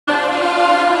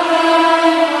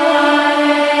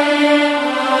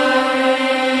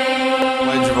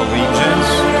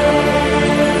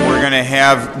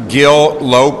Gil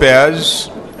Lopez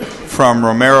from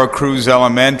Romero Cruz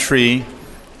Elementary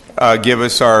give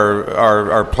us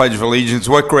our Pledge of Allegiance.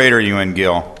 What grade are you in,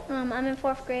 Gil? I'm in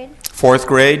 4th grade. 4th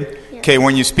grade? Yeah. Okay,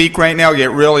 when you speak right now,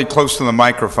 get really close to the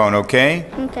microphone, okay?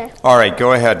 Okay. All right,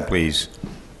 go ahead, please.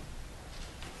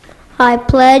 I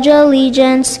pledge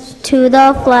allegiance to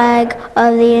the flag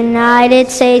of the United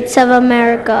States of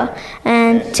America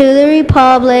and to the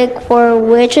republic for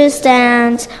which it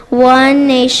stands, one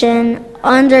nation,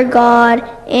 under God,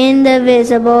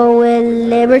 indivisible, with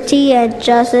liberty and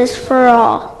justice for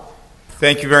all.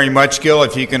 Thank you very much, Gil.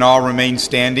 If you can all remain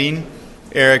standing.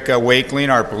 Erica Wakeling,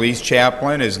 our police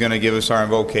chaplain, is going to give us our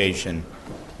invocation.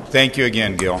 Thank you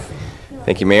again, Gil.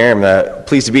 Thank you, Mayor. I'm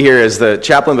pleased to be here as the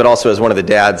chaplain, but also as one of the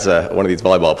dads, one of these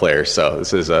volleyball players. So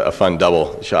this is a fun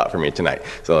double shot for me tonight.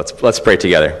 So let's pray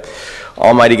together.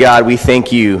 Almighty God, we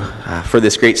thank you for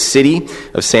this great city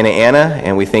of Santa Ana,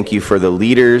 and we thank you for the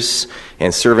leaders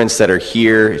and servants that are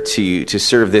here to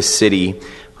serve this city.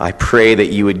 I pray that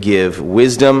you would give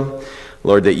wisdom,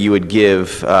 Lord, that you would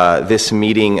give this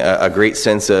meeting a great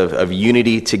sense of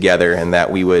unity together, and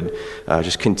that we would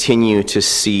just continue to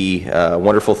see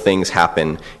wonderful things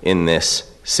happen in this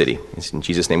city. It's in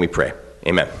Jesus' name we pray.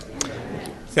 Amen.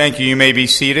 Thank you. You may be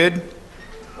seated.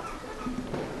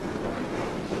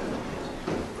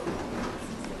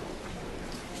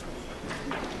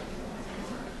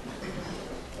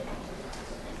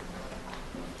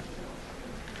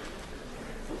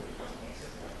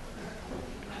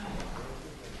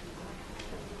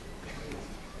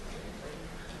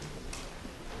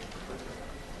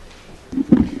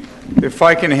 If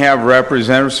I can have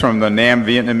representatives from the Nam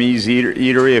Vietnamese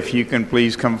Eatery, if you can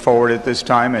please come forward at this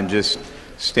time and just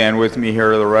stand with me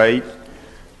here to the right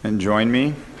and join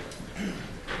me.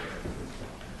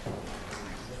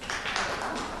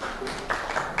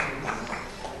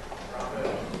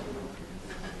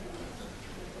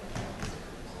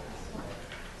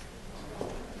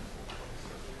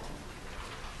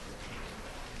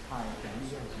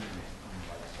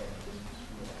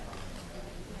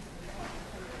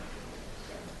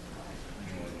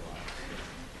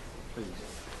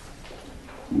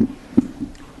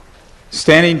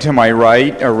 Standing to my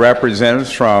right are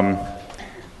representatives from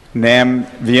Nam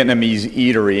Vietnamese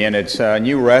Eatery, and it's a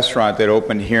new restaurant that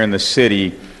opened here in the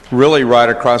city, really right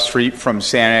across the street from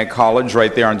Santa Ana College,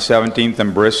 right there on 17th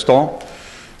and Bristol.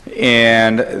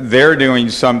 And they're doing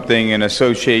something in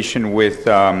association with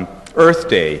Earth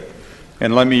Day.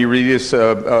 And let me read this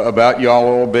about you all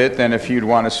a little bit, then if you'd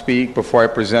want to speak before I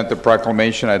present the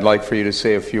proclamation, I'd like for you to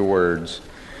say a few words.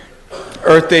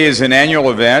 Earth Day is an annual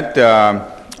event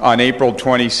on April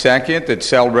 22nd that's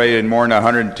celebrated in more than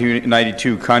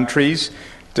 192 countries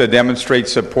to demonstrate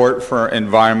support for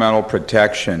environmental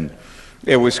protection.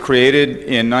 It was created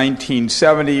in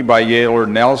 1970 by Gaylord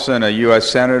Nelson, a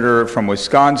U.S. Senator from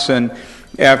Wisconsin,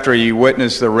 after he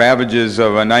witnessed the ravages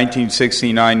of a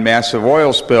 1969 massive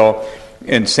oil spill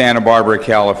in Santa Barbara,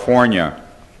 California.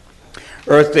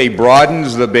 Earth Day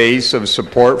broadens the base of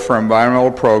support for environmental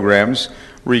programs,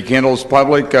 rekindles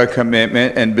public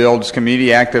commitment, and builds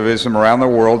community activism around the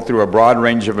world through a broad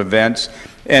range of events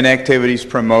and activities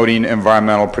promoting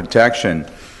environmental protection.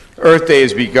 Earth Day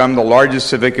has become the largest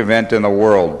civic event in the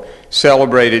world,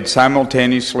 celebrated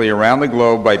simultaneously around the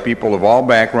globe by people of all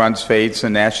backgrounds, faiths,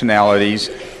 and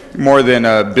nationalities. More than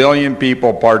 1 billion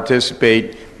people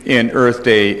participate in Earth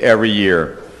Day every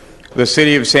year. The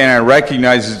City of Santa Ana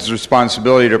recognizes its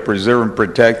responsibility to preserve and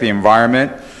protect the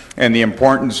environment and the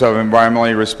importance of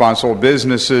environmentally responsible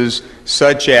businesses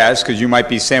such as, because you might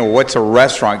be saying, well, what's a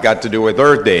restaurant got to do with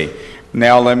Earth Day?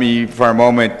 Now let me, for a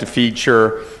moment,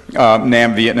 feature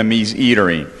Nam Vietnamese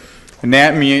Eatery.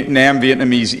 Nam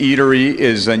Vietnamese Eatery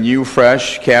is a new,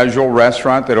 fresh, casual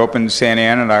restaurant that opened in Santa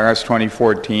Ana in August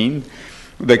 2014.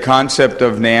 The concept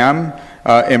of Nam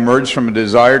emerged from a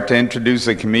desire to introduce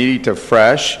the community to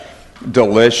fresh,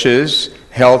 delicious,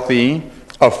 healthy,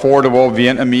 affordable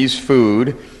Vietnamese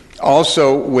food,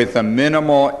 also with a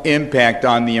minimal impact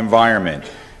on the environment.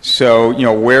 So,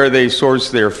 where they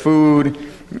source their food,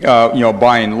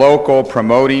 buying local,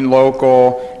 promoting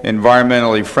local,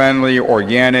 environmentally friendly,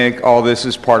 organic, all this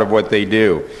is part of what they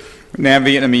do. Nam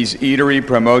Vietnamese Eatery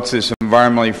promotes this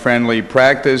environmentally friendly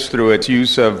practice through its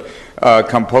use of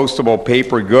compostable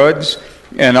paper goods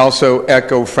and also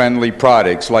eco-friendly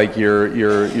products like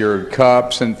your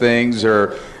cups and things,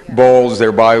 or bowls.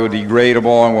 They're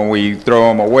biodegradable, and when we throw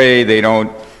them away, they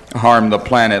don't harm the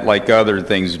planet like other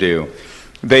things do.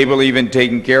 They believe in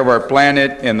taking care of our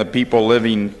planet and the people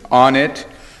living on it.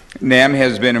 NAM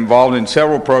has been involved in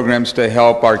several programs to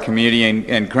help our community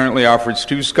and currently offers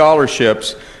 2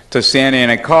 scholarships to Santa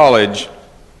Ana College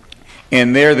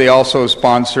And there they also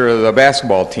sponsor the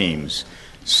basketball teams.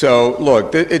 So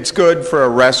look, it's good for a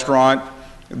restaurant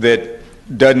that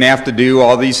doesn't have to do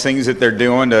all these things that they're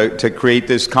doing to create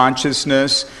this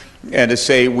consciousness, and to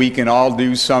say we can all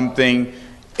do something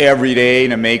every day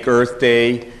to make Earth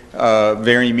Day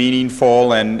very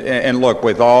meaningful. And look,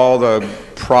 with all the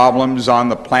problems on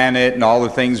the planet and all the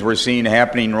things we're seeing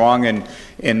happening wrong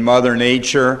in Mother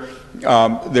Nature,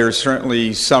 there's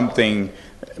certainly something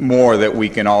more that we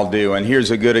can all do. And here's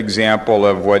a good example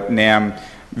of what Nam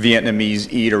Vietnamese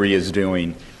Eatery is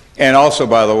doing. And also,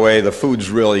 by the way, the food's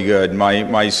really good.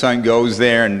 My son goes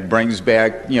there and brings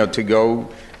back, to-go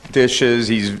dishes.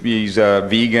 He's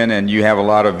vegan, and you have a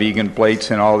lot of vegan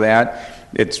plates and all that.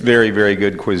 It's very, very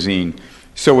good cuisine.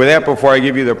 So with that, before I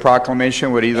give you the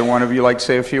proclamation, would either one of you like to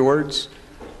say a few words?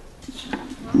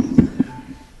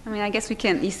 I mean, I guess we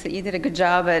can. You did a good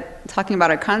job at talking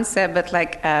about our concept, but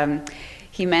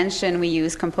he mentioned we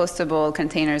use compostable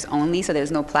containers only, so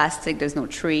there's no plastic, there's no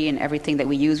tree, and everything that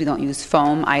we don't use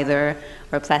foam either,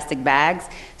 or plastic bags.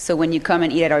 So when you come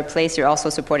and eat at our place, you're also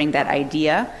supporting that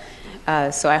idea.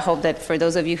 So I hope that for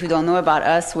those of you who don't know about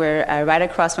us, we're right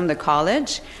across from the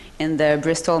college in the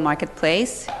Bristol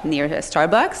Marketplace near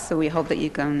Starbucks. So we hope that you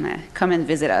can come and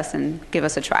visit us and give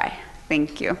us a try.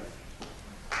 Thank you.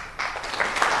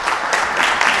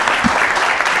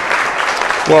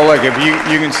 Well, look, if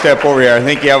you can step over here. I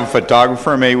think you have a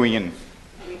photographer. Maybe we can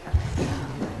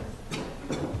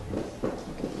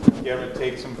get him to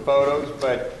take some photos.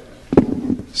 But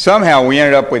somehow we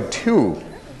ended up with two.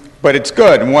 But it's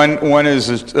good. One is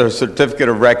a certificate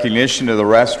of recognition to the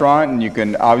restaurant, and you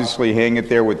can obviously hang it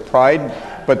there with pride.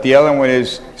 But the other one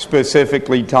is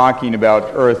specifically talking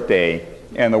about Earth Day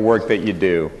and the work that you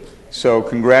do. So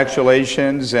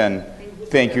congratulations, and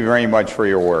thank you very much for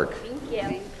your work.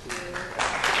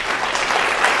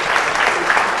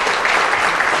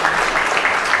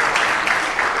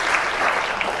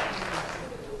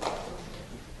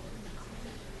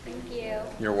 Thank you.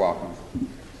 You're welcome.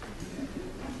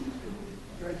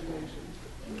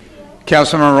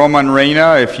 Councilman Roman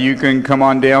Reina, if you can come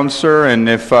on down, sir, and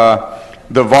if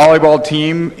the volleyball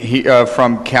team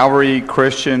from Calvary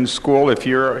Christian School, if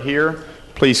you're here,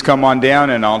 please come on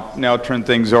down, and I'll now turn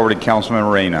things over to Councilman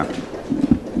Reina.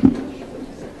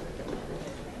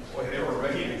 Well, they were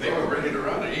ready to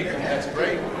run it. That's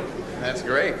great. That's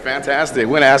great. Fantastic.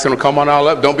 We're going to ask them to come on all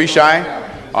up. Don't be shy.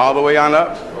 All the way on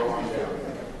up.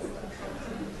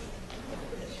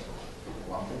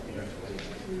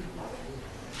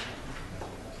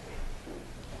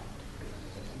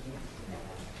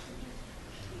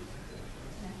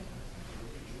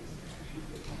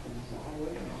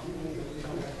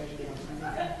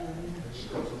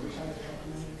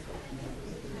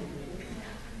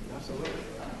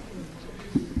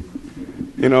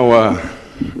 You know,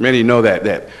 many know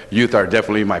that youth are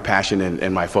definitely my passion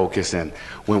and my focus, and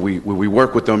when we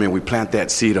work with them and we plant that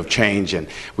seed of change and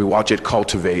we watch it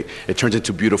cultivate, it turns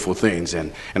into beautiful things.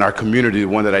 And our community, the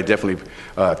one that I definitely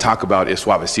talk about is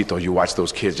Suavecito. You watch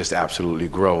those kids just absolutely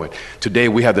grow. And today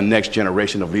we have the next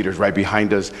generation of leaders right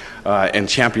behind us and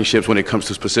championships when it comes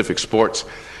to specific sports.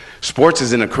 Sports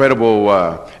is an incredible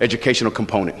educational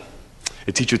component.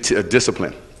 It teaches you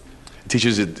discipline. It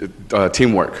teaches you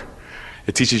teamwork.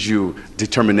 It teaches you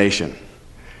determination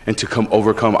and to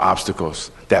overcome obstacles,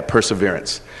 that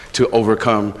perseverance, to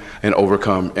overcome and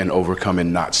overcome and overcome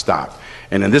and not stop.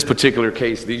 And in this particular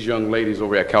case, these young ladies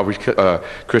over at Calvary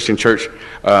Christian Church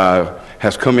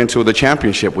has come into the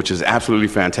championship, which is absolutely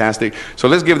fantastic. So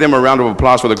let's give them a round of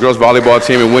applause for the girls volleyball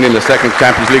team and winning the second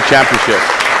Champions League championship.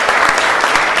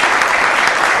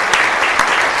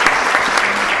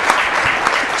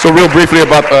 So real briefly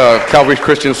about Calvary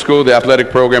Christian School, the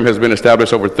athletic program has been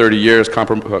established over 30 years,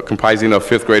 comprising of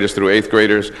 5th graders through 8th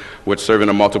graders, which serve in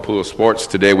a multiple of sports.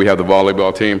 Today we have the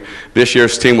volleyball team. This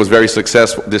year's team was very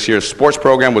successful. This year's sports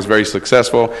program was very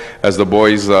successful as the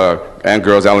boys and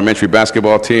girls elementary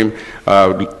basketball team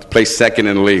placed second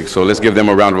in the league. So let's give them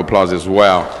a round of applause as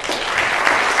well.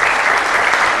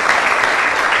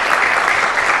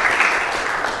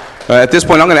 At this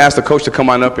point, I'm going to ask the coach to come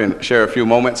on up and share a few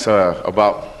moments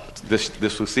about this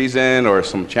season or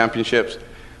some championships.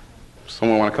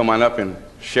 Someone want to come on up and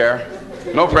share?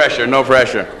 No pressure, no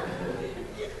pressure.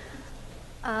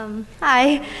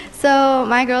 Hi. So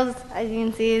my girls, as you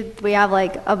can see, we have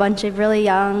like a bunch of really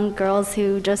young girls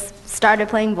who just started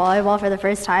playing volleyball for the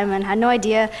first time and had no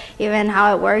idea even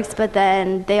how it works, but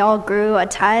then they all grew a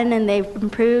ton and they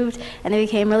improved and they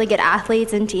became really good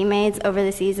athletes and teammates over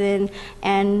the season,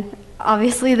 and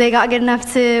obviously they got good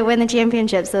enough to win the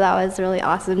championship, so that was really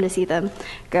awesome to see them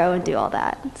grow and do all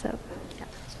that. So, yeah.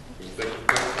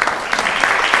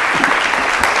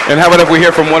 And how about if we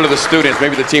hear from one of the students,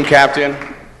 maybe the team captain?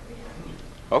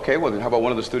 Okay, well then how about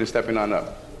one of the students stepping on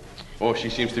up? Oh, she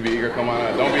seems to be eager. Come on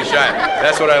up. Don't be shy.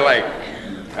 That's what I like.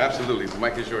 Absolutely. The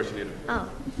mic is yours, Shanita. Oh.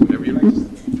 Whatever you like.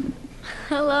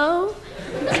 Hello.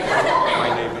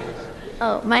 My name is.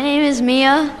 Oh, my name is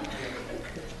Mia.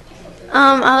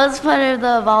 I was part of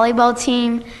the volleyball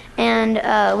team,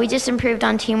 and we just improved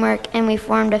on teamwork, and we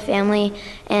formed a family,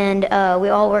 and we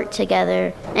all worked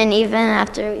together. And even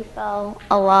after we fell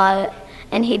a lot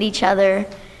and hit each other,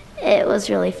 it was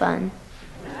really fun.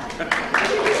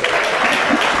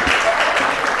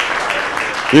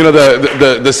 You know,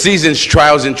 the season's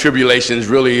trials and tribulations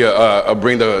really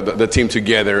bring the team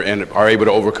together and are able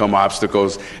to overcome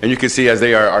obstacles. And you can see as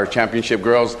they are our championship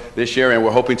girls this year, and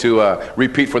we're hoping to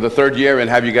repeat for the third year and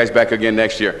have you guys back again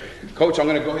next year. Coach, I'm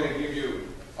going to go ahead and give you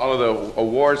all of the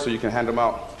awards so you can hand them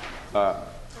out.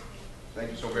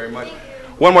 Thank you so very much.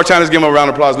 One more time, let's give them a round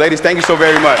of applause. Ladies, thank you so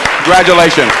very much.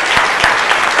 Congratulations.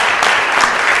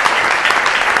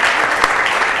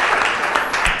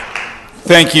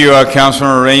 Thank you,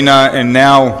 Councilman Arena. And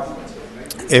now,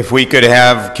 if we could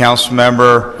have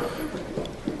Councilmember,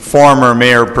 former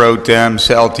Mayor Pro Tem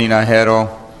Celty Najero,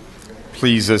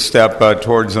 please step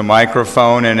towards the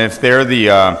microphone. And if they're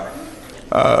the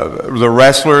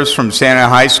wrestlers from Santa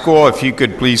High School, if you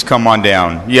could please come on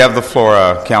down. You have the floor,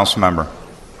 Councilmember.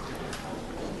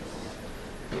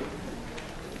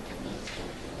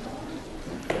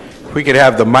 If we could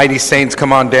have the Mighty Saints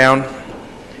come on down.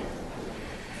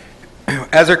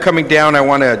 As they're coming down, I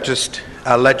want to just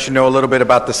let you know a little bit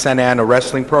about the Santa Ana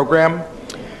Wrestling Program.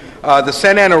 The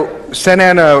Santa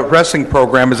Ana Wrestling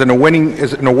Program is an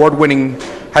award-winning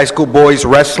high school boys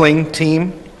wrestling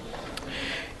team.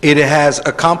 It has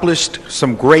accomplished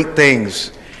some great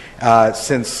things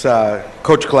since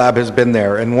Coach Glab has been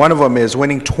there, and one of them is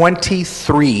winning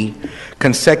 23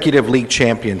 consecutive league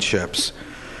championships.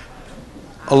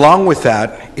 Along with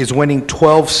that is winning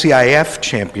 12 CIF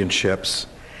championships.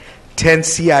 10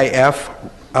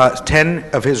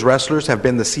 of his wrestlers have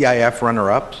been the CIF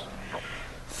runner-ups.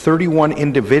 31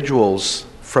 individuals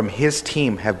from his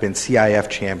team have been CIF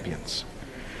champions.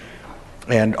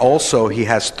 And also, he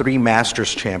has 3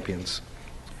 Masters champions.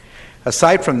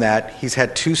 Aside from that, he's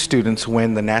had 2 students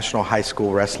win the National High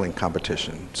School Wrestling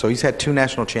Competition. So he's had 2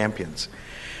 national champions.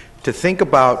 To think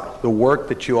about the work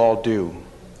that you all do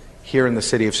here in the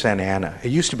city of Santa Ana.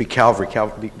 It used to be Calvary.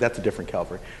 That's a different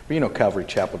Calvary. But you know Calvary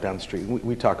Chapel down the street.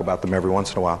 We talk about them every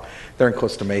once in a while. They're in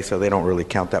Costa Mesa. They don't really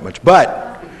count that much.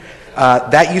 But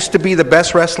that used to be the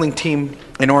best wrestling team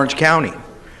in Orange County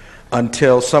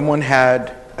until someone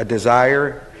had a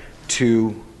desire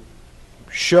to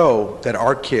show that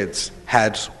our kids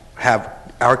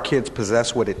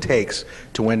possess what it takes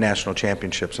to win national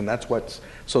championships. And that's what's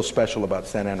so special about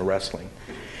Santa Ana wrestling.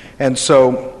 And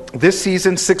so this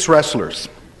season, 6 wrestlers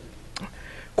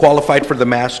qualified for the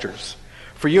Masters.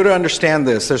 For you to understand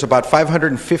this, there's about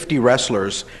 550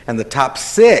 wrestlers, and the top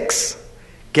 6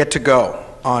 get to go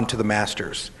on to the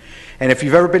Masters. And if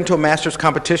you've ever been to a Masters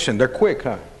competition, they're quick,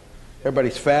 huh?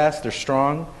 Everybody's fast, they're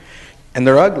strong, and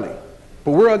they're ugly.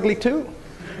 But we're ugly too,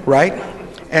 right?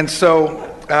 And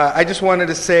so I just wanted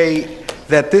to say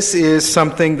that this is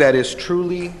something that is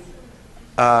truly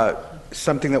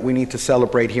something that we need to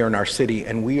celebrate here in our city,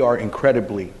 and we are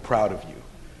incredibly proud of you.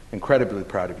 Incredibly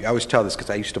proud of you. I always tell this because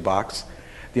I used to box.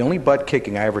 The only butt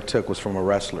kicking I ever took was from a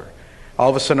wrestler. All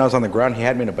of a sudden I was on the ground, he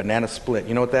had me in a banana split.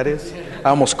 You know what that is? I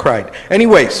almost cried.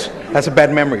 Anyways, that's a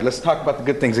bad memory. Let's talk about the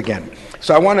good things again.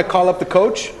 So I want to call up the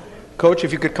coach. Coach,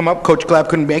 if you could come up. Coach Glab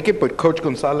couldn't make it, but Coach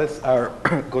Gonzalo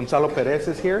Perez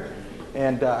is here.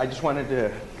 And I just wanted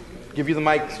to give you the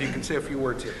mic so you can say a few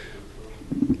words here.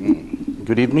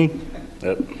 Good evening.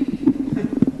 Yep.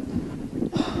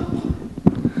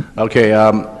 Okay,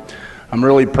 I'm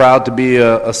really proud to be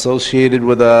associated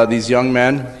with these young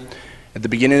men. At the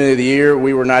beginning of the year,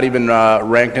 we were not even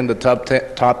ranked in the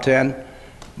top 10.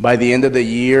 By the end of the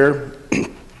year,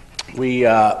 we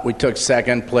took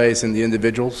second place in the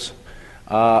individuals,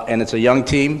 and it's a young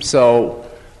team, so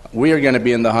we are going to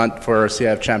be in the hunt for a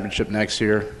CIF championship next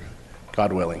year,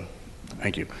 God willing.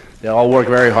 Thank you. They all work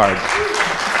very hard.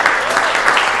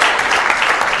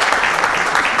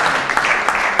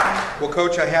 Well,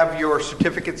 Coach, I have your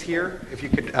certificates here. If you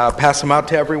could pass them out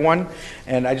to everyone.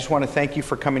 And I just want to thank you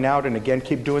for coming out and, again,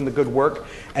 keep doing the good work.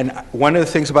 And one of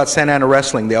the things about Santa Ana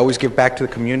Wrestling, they always give back to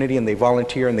the community, and they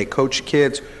volunteer, and they coach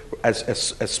kids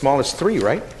as small as 3,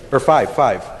 right? Or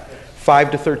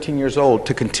 5 to 13 years old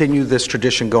to continue this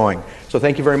tradition going. So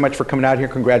thank you very much for coming out here.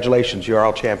 Congratulations. You're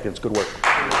all champions. Good work.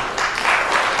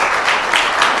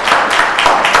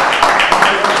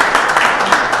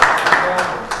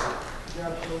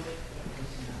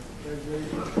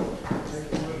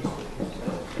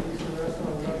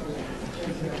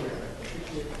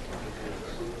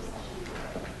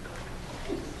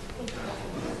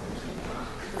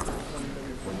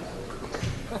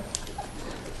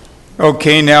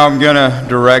 Okay, now I'm going to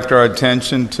direct our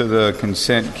attention to the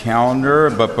consent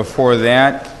calendar, but before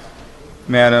that,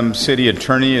 Madam City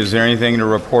Attorney, is there anything to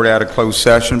report out of closed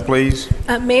session, please?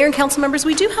 Mayor and council members,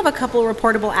 we do have a couple of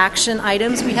reportable action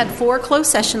items. We had 4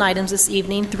 closed session items this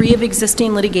evening, 3 of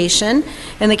existing litigation.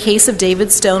 In the case of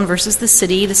David Stone versus the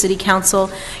city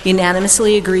council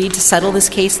unanimously agreed to settle this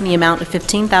case in the amount of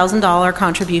 $15,000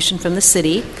 contribution from the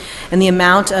city. In the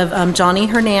amount of Johnny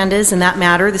Hernandez, in that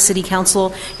matter, the city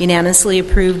council unanimously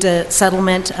approved a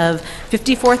settlement of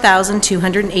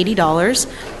 $54,280.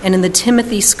 And in the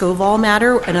Timothy Scovall matter,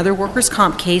 another workers'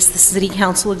 comp case, the city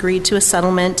council agreed to a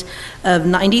settlement of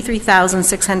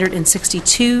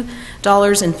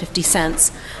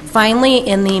 $93,662.50. Finally,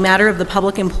 in the matter of the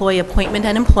public employee appointment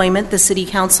and employment, the city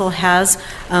council has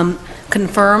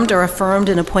confirmed or affirmed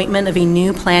an appointment of a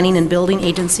new planning and building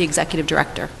agency executive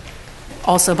director,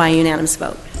 also by unanimous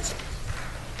vote.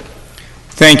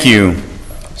 Thank you.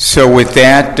 So with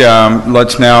that,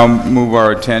 let's now move our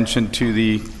attention to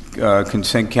the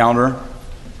consent calendar.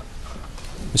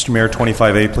 Mr. Mayor,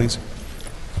 25A, please.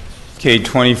 Okay,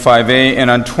 25A. And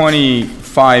on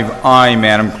 25I,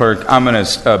 Madam Clerk, I'm going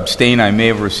to abstain. I may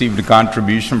have received a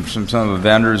contribution from some of the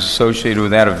vendors associated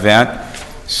with that event.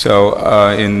 So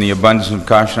in the abundance of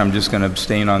caution, I'm just going to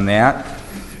abstain on that.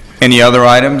 Any other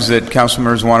items that council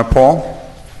members want to pull?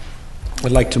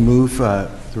 I'd like to move the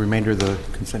remainder of the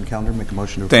consent calendar, make a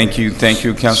motion to approve. Thank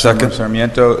you, Councilmember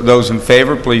Sarmiento. Those in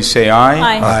favor, please say aye.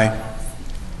 Aye.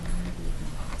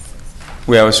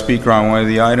 We have a speaker on one of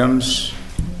the items.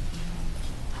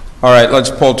 All right, let's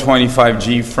pull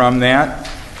 25G from that.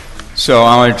 So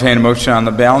I'll entertain a motion on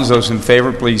the balance. Those in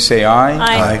favor, please say aye.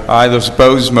 Aye. Aye. Those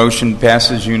opposed, motion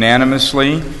passes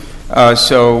unanimously.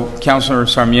 So Councilor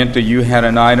Sarmiento, you had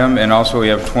an item, and also we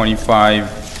have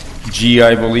 25G,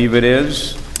 I believe it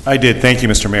is. I did. Thank you,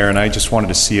 Mr. Mayor, and I just wanted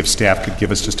to see if staff could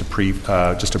give us just a brief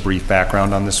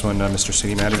background on this one, Mr.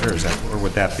 City Manager, or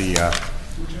would that be...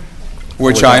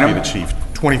 Which item? Be the chief.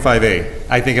 25A.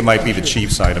 I think it might be the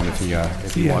chief's item if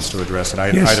he wants to address it.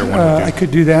 Either one would do. I could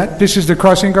do that. This is the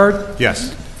crossing guard.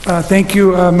 Yes. Thank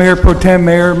you, Mayor Pro Tem,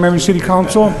 Mayor, Member of City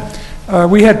Council.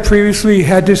 We had previously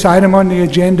had this item on the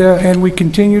agenda, and we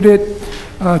continued it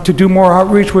to do more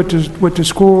outreach with the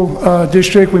school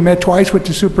district. We met twice with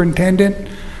the superintendent.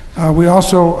 We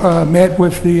also met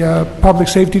with the public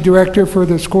safety director for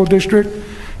the school district.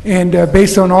 And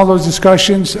based on all those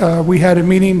discussions, we had a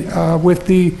meeting with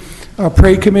the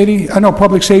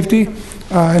public safety,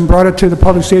 and brought it to the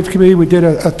public safety committee. We did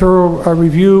a thorough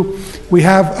review. We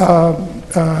have a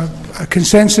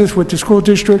consensus with the school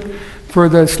district for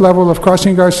this level of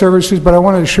crossing guard services, but I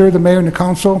want to assure the mayor and the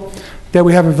council that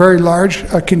we have a very large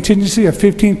contingency of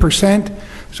 15%.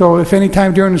 So if any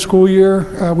time during the school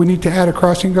year we need to add a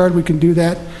crossing guard, we can do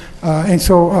that. And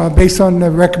so based on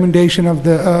the recommendation of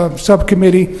the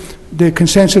subcommittee, the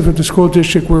consensus of the school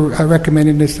district, we're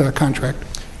recommending this contract.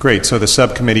 Great. So the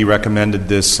subcommittee recommended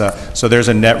this. So there's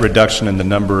a net reduction in the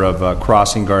number of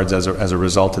crossing guards as a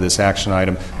result of this action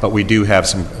item, but we do have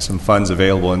some funds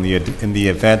available in the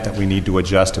event that we need to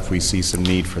adjust if we see some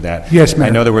need for that. Yes, ma'am.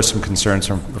 I know there were some concerns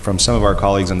from some of our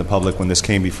colleagues in the public when this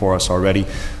came before us already,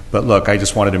 but look, I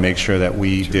just wanted to make sure that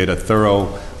we did a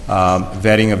thorough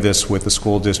vetting of this with the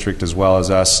school district as well as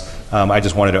us. I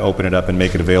just wanted to open it up and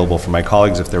make it available for my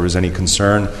colleagues if there was any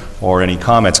concern or any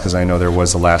comments, because I know there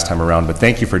was the last time around. But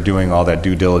thank you for doing all that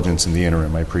due diligence in the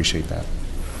interim. I appreciate that.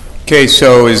 Okay,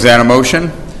 so is that a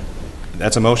motion?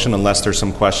 That's a motion unless there's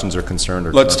some questions or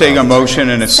concern. Let's take a motion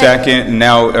in a second. And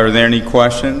now, are there any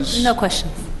questions? No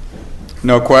questions.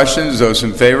 No questions? Those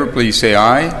in favor, please say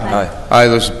aye. Aye. Aye.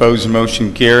 Those opposed,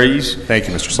 motion carries. Thank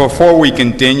you, Mr. Speaker. Before we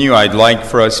continue, I'd like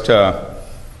for us to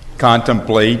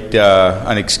contemplate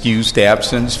an excused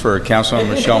absence for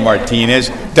Councilmember Michelle Martinez.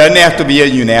 Doesn't have to be a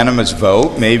unanimous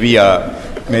vote. Maybe a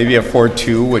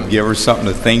 4-2 would give her something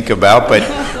to think about.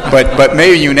 But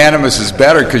maybe unanimous is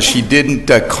better because she didn't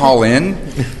call in.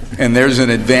 And there's an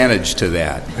advantage to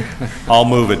that. I'll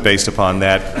move it based upon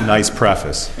that nice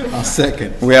preface. I'll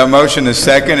second. We have a motion to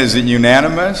second. Is it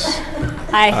unanimous?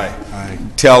 Aye. Aye.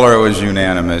 Tell her it was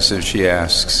unanimous if she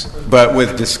asks, but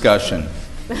with discussion.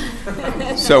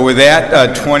 So with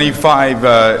that,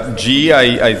 25G,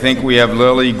 I think we have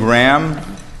Lily Graham.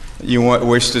 You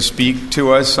wish to speak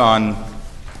to us on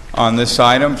this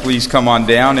item? Please come on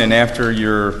down, and after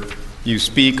you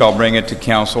speak, I'll bring it to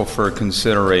council for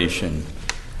consideration.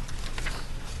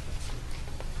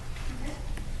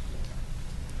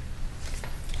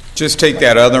 Just take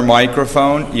that other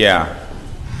microphone. Yeah.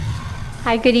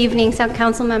 Hi, good evening,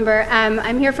 Council Member.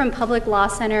 I'm here from Public Law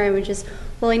Center, and we're just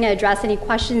willing to address any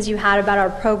questions you had about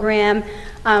our program.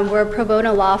 We're a pro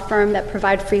bono law firm that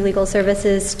provide free legal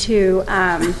services to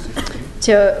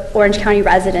Orange County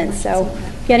residents. So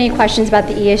if you have any questions about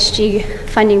the ESG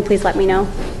funding, please let me know.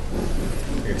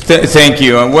 Thank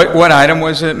you. And what item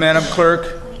was it, Madam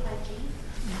Clerk?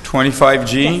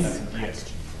 25G?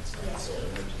 Yes.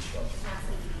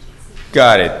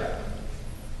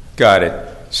 Got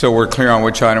it. So we're clear on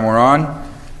which item we're on.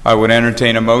 I would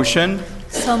entertain a motion.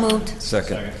 So moved.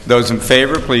 Second. Those in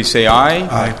favor, please say aye.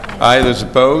 Aye. Aye. Those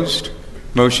opposed?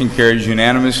 Motion carries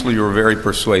unanimously. You were very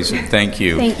persuasive. Thank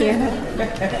you. Thank you.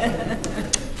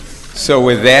 So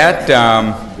with that,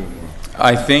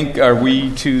 I think, are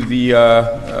we to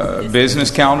the business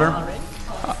calendar?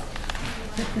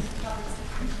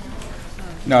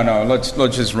 No, let's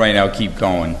just right now keep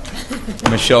going.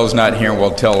 Michelle's not here,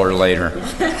 we'll tell her later.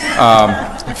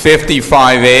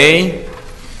 55A,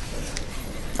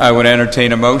 I would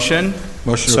entertain a motion.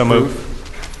 Motion So approved.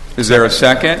 moved. Is there a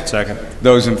second? Second.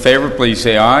 Those in favor, please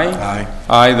say aye. Aye.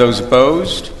 Aye. Those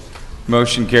opposed?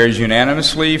 Motion carries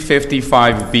unanimously.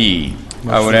 55B,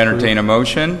 I would entertain a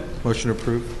motion. Motion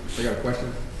approved. I got a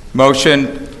question.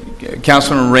 Motion,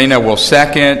 Councilman Reyna will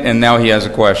second, and now he has a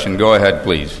question. Go ahead,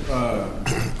 please.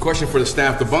 Question for the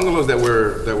staff: the bungalows that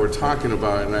we're talking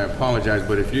about, and I apologize,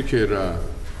 but if you could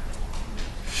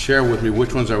share with me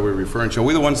which ones are we referring to? Are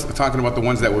we the ones talking about the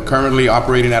ones that we're currently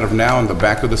operating out of now in the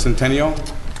back of the Centennial?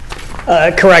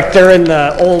 Correct. They're in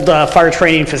the old fire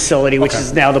training facility, which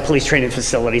is now the police training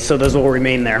facility. So those will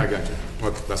remain there. I got you.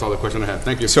 Well, that's all the question I have.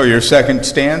 Thank you. So your second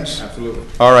stands? Absolutely.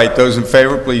 All right, those in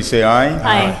favor, please say aye.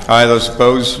 Aye. Aye. Those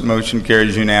opposed, motion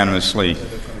carries unanimously.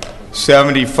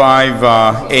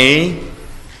 75A,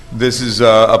 this is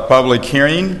a public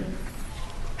hearing.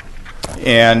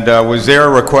 And was there a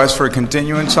request for a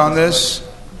continuance on this?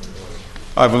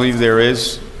 I believe there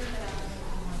is.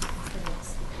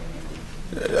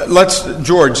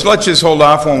 George, let's just hold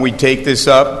off when we take this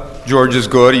up. George is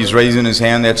good. He's raising his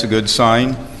hand. That's a good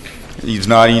sign. He's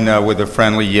nodding with a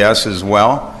friendly yes as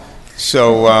well.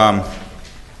 So, I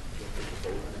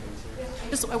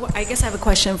guess I have a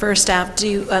question for staff.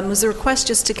 Was the request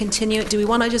just to continue? Do we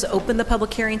want to just open the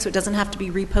public hearing so it doesn't have to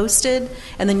be reposted,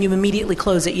 and then you immediately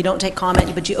close it? You don't take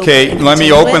comment, but you open it. okay, let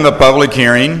me open the public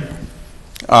hearing.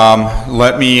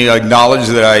 Let me acknowledge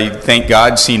that I, thank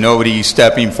God, see nobody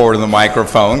stepping forward to the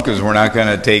microphone because we're not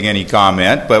going to take any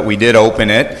comment, but we did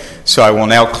open it. So I will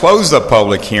now close the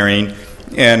public hearing,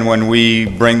 and when we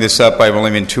bring this up, I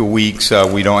believe in 2 weeks,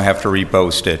 we don't have to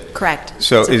repost it. Correct.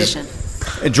 So Sufficient.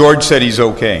 George said he's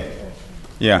okay.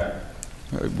 Yeah,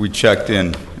 we checked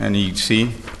in, and he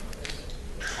see.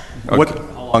 Okay.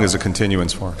 How long is the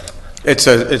continuance for? It's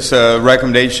a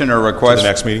recommendation or request. To the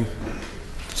next meeting?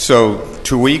 So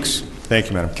 2 weeks. Thank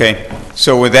you, Madam. Okay.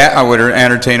 So with that, I would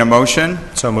entertain a motion.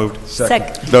 So moved.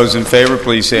 Second. Those in favor,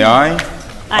 please say aye.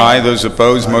 Aye. Those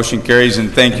opposed, motion carries.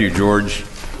 And thank you, George.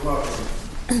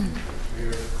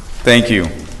 Thank you.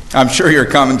 I'm sure your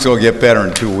comments will get better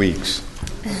in 2 weeks.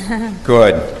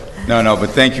 Good. No,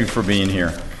 but thank you for being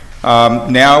here.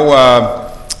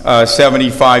 Now,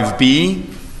 75B.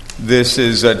 This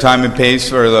is time and pace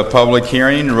for the public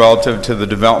hearing relative to the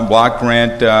Development Block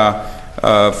Grant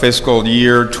fiscal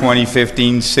year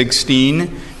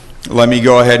 2015-16. Let me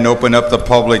go ahead and open up the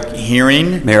public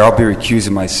hearing. Mayor, I'll be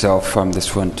recusing myself from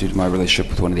this one due to my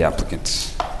relationship with one of the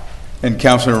applicants. And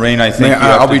Councilor Rain, I think Mayor, you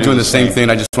have I'll to be do doing the same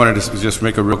thing. I just wanted to just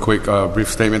make a real quick brief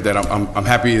statement that I'm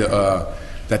happy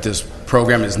that this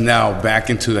program is now back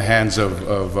into the hands of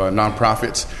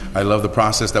nonprofits. I love the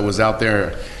process that was out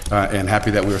there and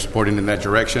happy that we were supporting in that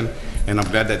direction. And I'm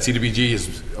glad that CDBG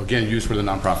is, again, used for the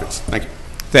nonprofits. Thank you.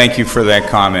 Thank you for that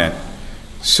comment.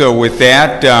 So with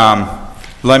that,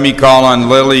 let me call on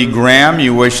Lily Graham.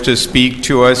 You wish to speak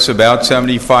to us about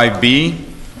 75B?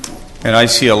 And I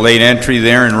see a late entry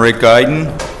there in Rick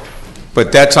Iden.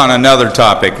 But that's on another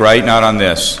topic, right? Not on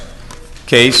this.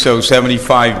 Okay, so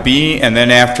 75B, and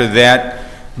then after that,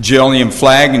 Jillian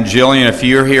Flagg. And Jillian, if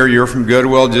you're here, you're from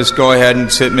Goodwill, just go ahead and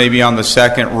sit maybe on the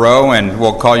second row, and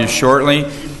we'll call you shortly.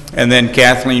 And then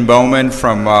Kathleen Bowman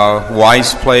from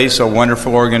Weiss Place, a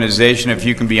wonderful organization, if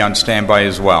you can be on standby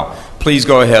as well. Please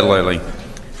go ahead, Lily.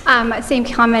 Same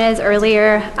comment as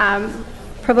earlier.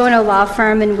 Pro bono law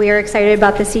firm, and we're excited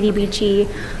about the CDBG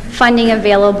funding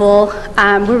available.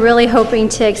 We're really hoping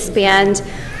to expand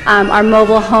our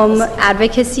mobile home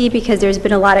advocacy because there's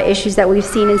been a lot of issues that we've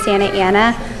seen in Santa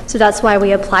Ana. So that's why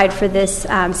we applied for this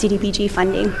CDBG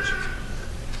funding.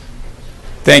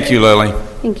 Thank you, Lily.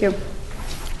 Thank you.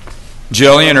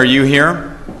 Jillian, are you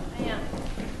here? I am.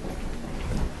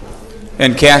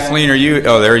 And Kathleen, are you?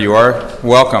 Oh, there you are.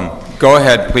 Welcome. Go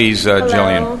ahead, please,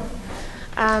 Jillian.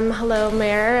 Hello,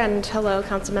 Mayor, and hello,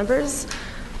 council members.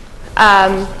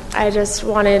 I just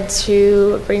wanted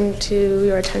to bring to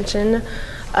your attention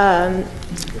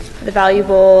the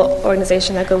valuable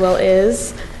organization that Goodwill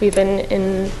is. We've been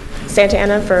in Santa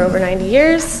Ana for over 90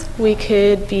 years. We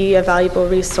could be a valuable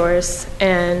resource,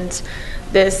 and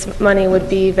this money would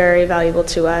be very valuable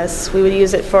to us. We would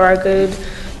use it for our Good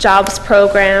Jobs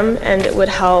program, and it would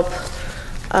help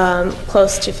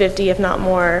close to 50, if not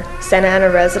more, Santa Ana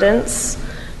residents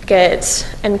get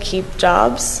and keep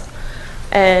jobs.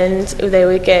 And they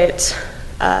would get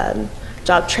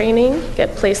job training,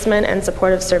 get placement and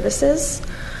supportive services.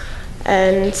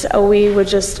 And we would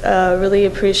just really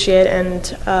appreciate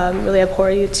and really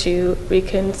implore you to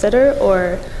reconsider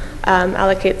or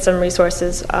allocate some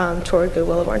resources toward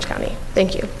Goodwill of Orange County.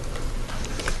 Thank you.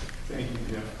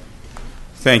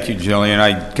 Thank you, Jillian.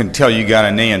 I can tell you got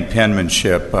an A in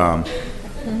penmanship.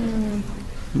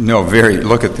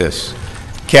 Look at this.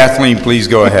 Kathleen, please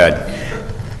go ahead.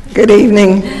 Good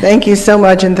evening. Thank you so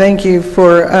much, and thank you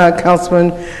for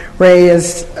Councilman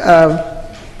Rey's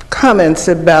comments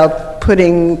about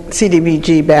putting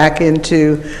CDBG back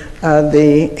into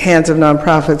the hands of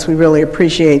nonprofits. We really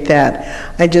appreciate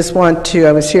that. I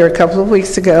was here a couple of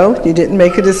weeks ago. You didn't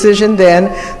make a decision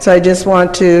then, so I just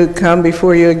want to come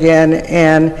before you again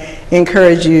and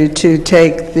encourage you to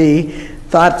take the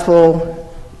thoughtful,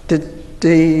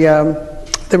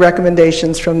 the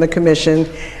recommendations from the Commission,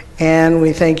 and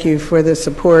we thank you for the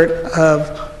support of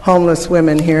homeless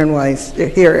women here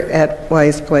at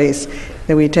Wise Place,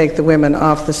 that we take the women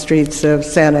off the streets of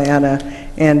Santa Ana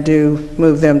and do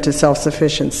move them to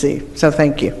self-sufficiency. So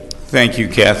thank you. Thank you,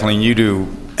 Kathleen. You do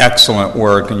excellent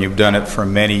work, and you've done it for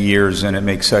many years, and it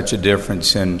makes such a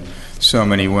difference in so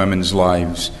many women's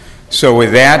lives. So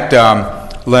with that,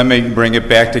 let me bring it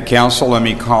back to council. Let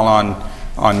me call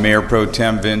on Mayor Pro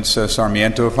Tem Vince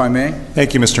Sarmiento, if I may.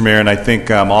 Thank you, Mr. Mayor, and I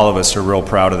think all of us are real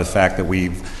proud of the fact that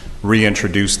we've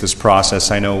reintroduced this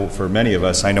process. I know for many of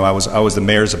us, I was the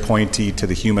mayor's appointee to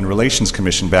the Human Relations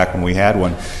Commission back when we had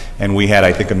one, and we had,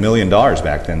 I think, $1 million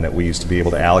back then that we used to be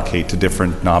able to allocate to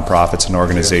different nonprofits and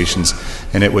organizations,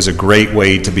 and it was a great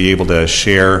way to be able to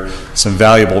share some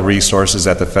valuable resources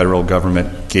that the federal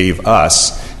government gave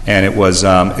us. And it was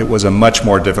a much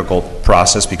more difficult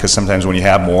process because sometimes when you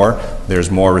have more,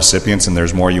 there's more recipients and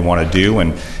there's more you want to do,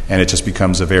 and it just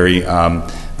becomes a very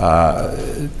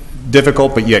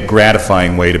difficult but yet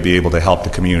gratifying way to be able to help the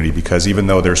community, because even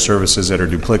though there's services that are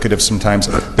duplicative sometimes,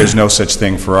 there's no such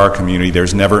thing for our community.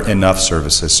 There's never enough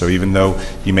services. So even though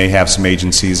you may have some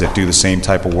agencies that do the same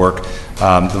type of work,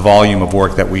 the volume of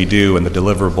work that we do and the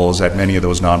deliverables that many of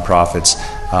those nonprofits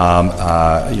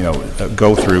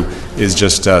go through is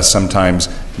just sometimes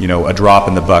a drop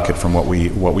in the bucket from what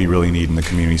we really need in the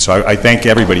community. So I thank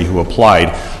everybody who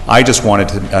applied. I just wanted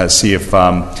to see if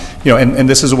and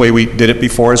this is the way we did it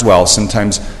before as well.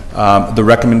 Sometimes the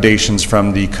recommendations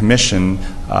from the commission,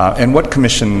 and what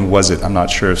commission was it? I'm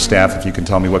not sure if staff, if you can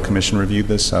tell me what commission reviewed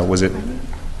this. Was it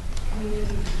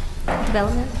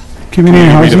Development? Community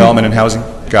and Housing. Redevelopment and Housing?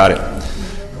 Got it.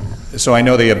 So I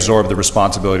know they absorbed the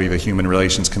responsibility of the Human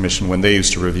Relations Commission when they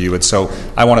used to review it. So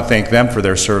I want to thank them for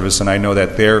their service, and I know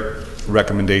that their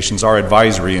recommendations are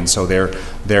advisory, and so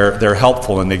they're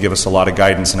helpful, and they give us a lot of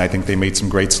guidance, and I think they made some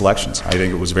great selections. I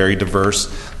think it was very diverse.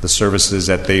 The services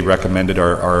that they recommended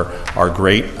are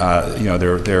great.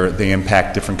 They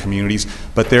impact different communities,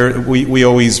 but we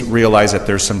always realize that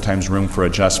there's sometimes room for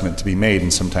adjustment to be made,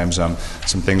 and sometimes some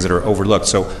things that are overlooked.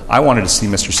 So I wanted to see,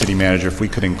 Mr. City Manager, if we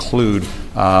could include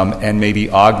and maybe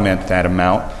augment that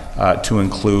amount to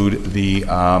include the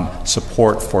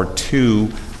support for two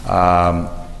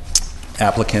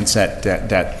applicants that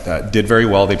did very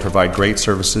well. They provide great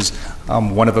services.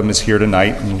 One of them is here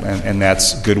tonight, and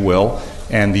that's Goodwill.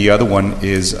 And the other one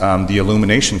is the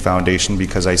Illumination Foundation,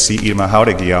 because I see Irma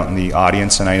Jauregui out in the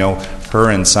audience, and I know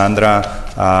her and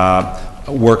Sandra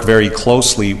work very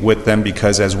closely with them,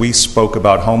 because as we spoke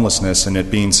about homelessness and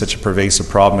it being such a pervasive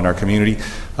problem in our community,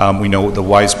 we know the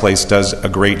Wise Place does a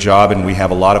great job, and we have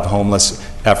a lot of homeless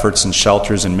efforts and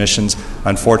shelters and missions.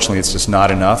 Unfortunately, it's just not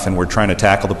enough, and we're trying to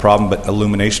tackle the problem, but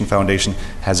Illumination Foundation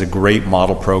has a great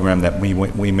model program that we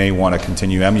may want to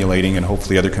continue emulating, and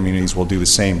hopefully other communities will do the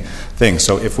same thing.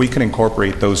 So if we can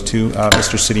incorporate those two,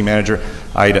 Mr. City Manager,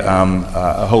 I'd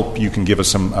hope you can give us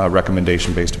some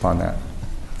recommendation based upon that.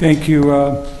 Thank you,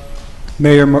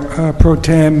 Mayor Pro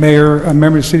Tem, Mayor,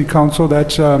 members of the City Council.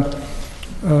 That's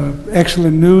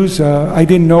excellent news. I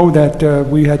didn't know that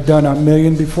we had done $1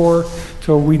 million before,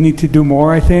 so we need to do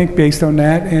more, I think, based on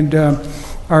that. And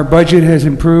our budget has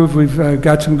improved. We've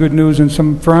got some good news on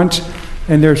some fronts,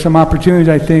 and there's some opportunities,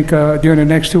 I think, during the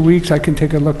next 2 weeks. I can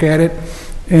take a look at it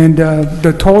And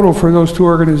the total for those two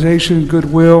organizations,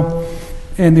 Goodwill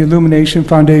and the Illumination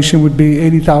Foundation, would be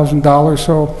 $80,000.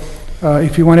 So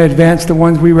if you want to advance the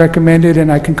ones we recommended,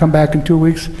 and I can come back in 2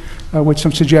 weeks with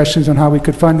some suggestions on how we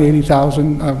could fund the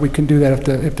 $80,000, we can do that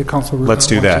if the council. Let's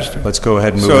do that. Let's go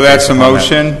ahead and move. So that's a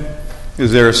motion.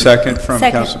 Is there a second from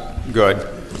council? Good.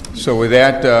 So with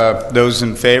that, those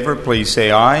in favor, please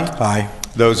say aye. Aye.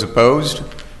 Those opposed,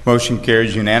 motion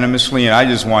carries unanimously. And I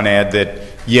just want to add that,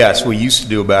 yes, we used to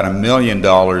do about $1 million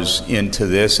into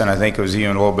this, and I think it was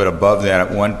even a little bit above that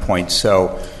at one point.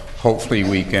 So hopefully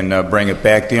we can bring it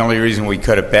back. The only reason we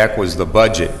cut it back was the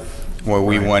budget, where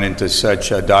we went into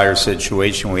such a dire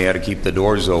situation we had to keep the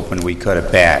doors open. We cut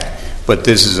it back. But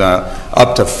this is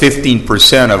up to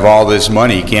 15% of all this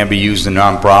money can be used in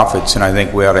nonprofits, and I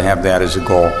think we ought to have that as a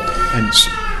goal. And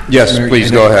yes, Mary,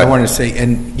 please go ahead. I want to say,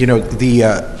 and you know,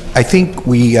 I think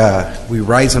we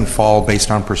rise and fall based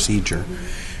on procedure,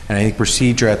 and I think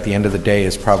procedure at the end of the day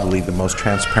is probably the most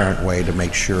transparent way to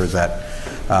make sure that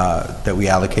that we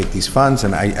allocate these funds,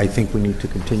 and I think we need to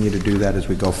continue to do that as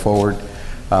we go forward,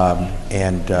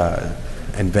 and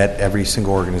vet every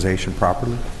single organization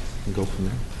properly and go from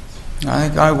there.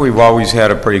 We've always had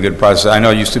a pretty good process. I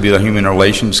know it used to be the Human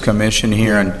Relations Commission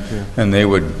here, and they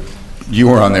would, you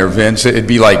were on there, Vince, it'd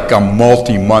be like a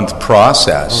multi-month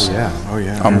process. Oh,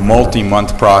 yeah. A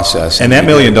multi-month process. And that $1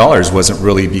 million wasn't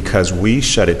really because we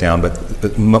shut it down,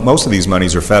 but most of these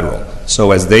monies are federal. So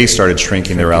as they started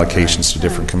shrinking their allocations to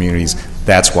different communities,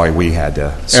 that's why we had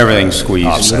to... Everything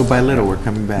squeezed. Little by little, we're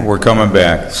coming back. We're coming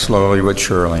back, slowly but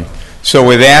surely. So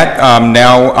with that,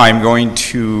 now I'm going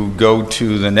to go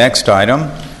to the next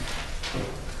item.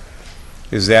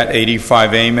 Is that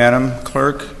 85A, Madam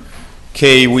Clerk?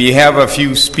 Okay, we have a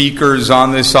few speakers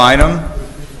on this item.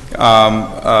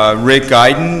 Rick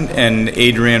Iden and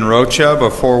Adrian Rocha.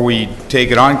 Before we take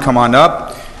it on, come on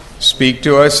up, speak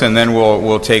to us, and then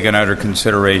we'll take it under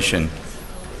consideration.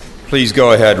 Please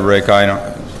go ahead, Rick.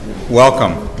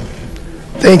 Welcome.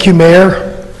 Thank you,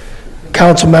 Mayor,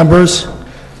 council members.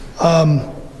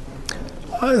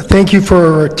 Thank you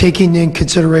for taking in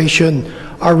consideration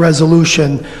our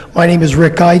resolution. My name is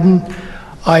Rick Iden.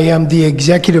 I am the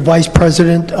Executive Vice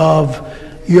President of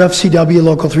UFCW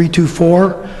Local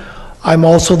 324. I'm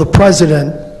also the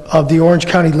President of the Orange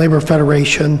County Labor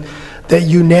Federation that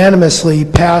unanimously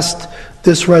passed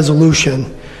this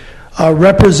resolution.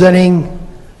 Representing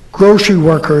grocery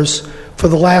workers for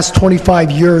the last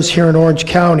 25 years here in Orange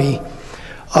County,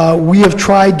 we have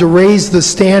tried to raise the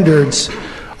standards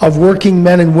of working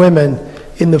men and women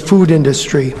in the food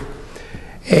industry.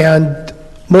 And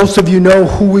most of you know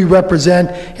who we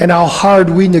represent and how hard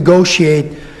we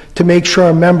negotiate to make sure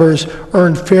our members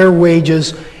earn fair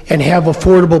wages and have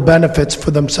affordable benefits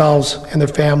for themselves and their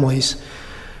families.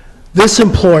 This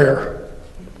employer,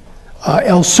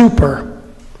 El Super,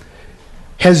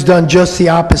 has done just the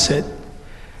opposite.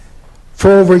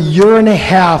 For over a year and a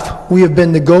half, we have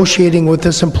been negotiating with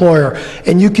this employer,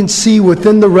 and you can see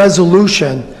within the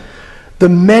resolution the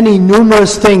many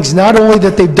numerous things, not only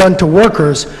that they've done to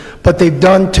workers, but they've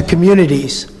done to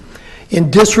communities, in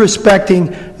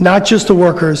disrespecting not just the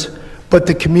workers, but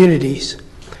the communities.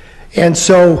 And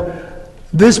so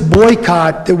this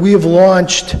boycott that we have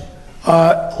launched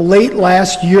late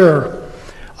last year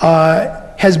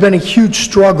has been a huge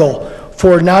struggle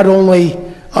for not only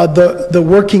the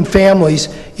working families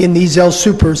in these El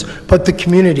Supers, but the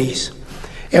communities.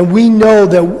 And we know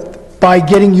that by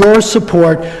getting your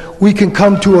support, we can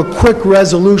come to a quick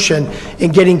resolution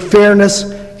in getting fairness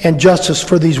and justice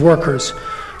for these workers.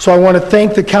 So I want to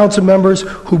thank the council members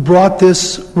who brought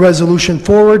this resolution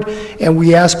forward, and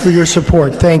we ask for your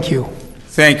support. Thank you.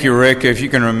 Thank you, Rick. If you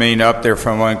can remain up there for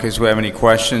a moment because we have any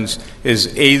questions.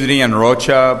 Is Adrian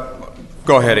Rocha?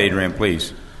 Go ahead, Adrian,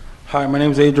 please. Hi, my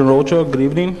name is Adrian Rocha. Good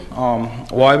evening.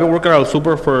 Well, I've been working at El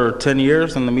Super for 10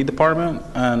 years in the meat department,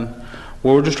 and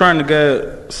we're just trying to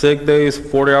get sick days,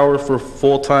 40 hours for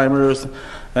full-timers,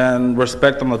 and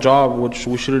respect on the job, which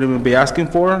we shouldn't even be asking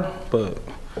for, but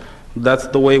that's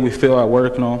the way we feel at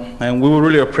work, you know. And we would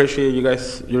really appreciate your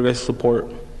guys'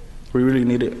 support. We really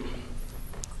need it.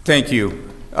 Thank you.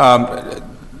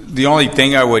 The only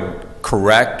thing I would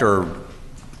correct or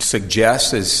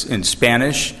suggest is in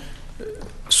Spanish,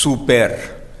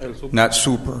 super, not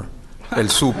super. El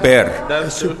super. El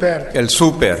super. El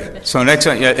super. So next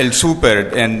time, yeah, el super,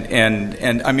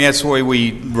 and I mean that's the way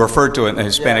we refer to it in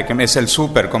Hispanic. Yeah. Es el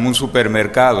super, como un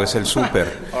supermercado. Es el super.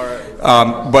 All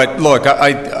right. But look,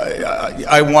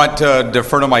 I want to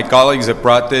defer to my colleagues that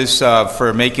brought this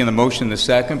for making the motion in the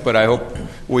second, but I hope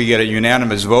we get a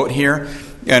unanimous vote here.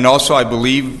 And also, I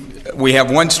believe we have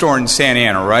one store in Santa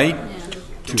Ana, right?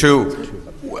 Yeah. Two.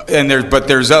 But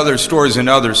there's other stores in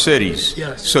other cities.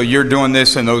 Yes. So you're doing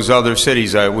this in those other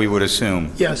cities, we would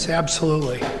assume. Yes,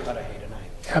 absolutely.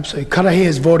 Absolutely. Cudahy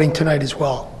is voting tonight as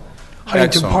well. Huntington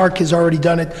Excellent. Park has already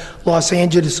done it. Los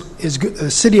Angeles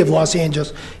the city of Los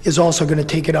Angeles is also going to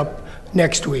take it up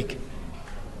next week.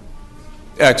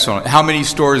 Excellent. How many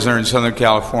stores are in Southern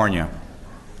California?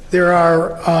 There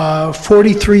are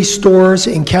 43 stores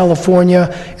in California,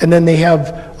 and then they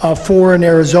have 4 in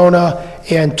Arizona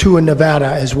and 2 in Nevada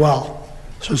as well.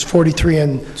 So it's 43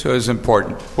 in. So it's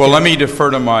important. Well, let me defer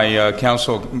to my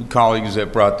council colleagues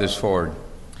that brought this forward.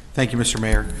 Thank you, Mr.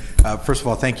 Mayor. First of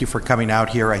all, thank you for coming out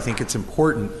here. I think it's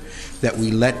important that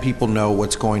we let people know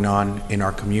what's going on in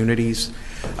our communities.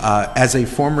 As a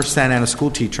former Santa Ana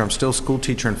school teacher, I'm still a school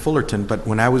teacher in Fullerton, but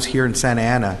when I was here in Santa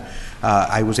Ana,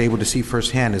 I was able to see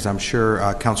firsthand, as I'm sure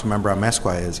Councilmember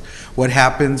Amezcua is, what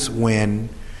happens when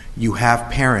you have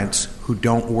parents who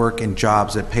don't work in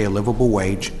jobs that pay a livable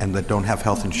wage and that don't have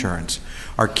health insurance.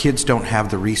 Our kids don't have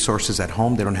the resources at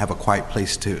home. They don't have a quiet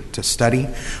place to study.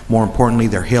 More importantly,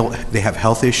 they have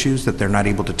health issues that they're not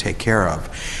able to take care of.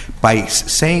 By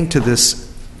saying to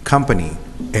this company,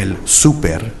 El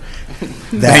Super,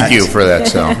 thank you for that,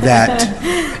 Sal.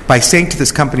 That by saying to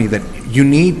this company that you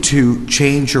need to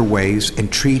change your ways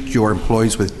and treat your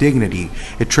employees with dignity,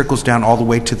 it trickles down all the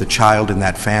way to the child in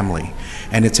that family.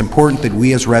 And it's important that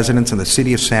we as residents in the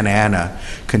city of Santa Ana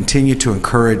continue to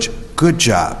encourage good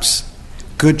jobs,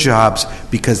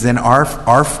 because then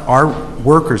our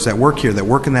workers that work here, that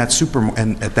work in that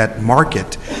and at that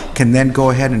market, can then go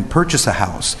ahead and purchase a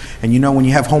house. And you know, when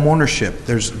you have home ownership,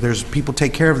 there's people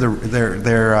take care of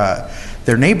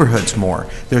their neighborhoods more.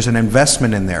 There's an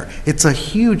investment in there. It's a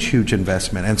huge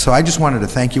investment. And so I just wanted to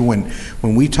thank you.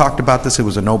 When we talked about this, it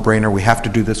was a no-brainer. We have to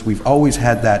do this. We've always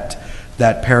had that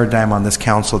paradigm on this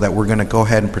council that we're going to go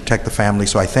ahead and protect the family.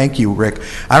 So I thank you, Rick.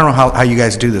 I don't know how you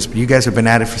guys do this, but you guys have been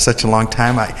at it for such a long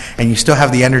time, and you still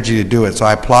have the energy to do it. So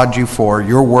I applaud you for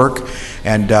your work,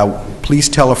 and please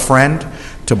tell a friend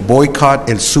to boycott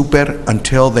El Super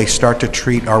until they start to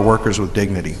treat our workers with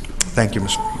dignity. Thank you,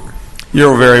 Mr. Mayor.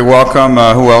 You're very welcome.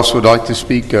 Who else would like to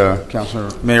speak? Councilor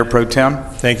Mayor Pro Tem.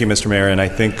 Thank you, Mr. Mayor, and I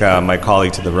think my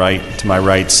colleague to my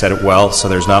right, said it well. So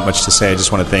there's not much to say. I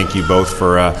just want to thank you both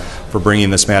for bringing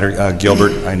this matter.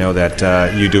 Gilbert, I know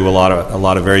that you do a lot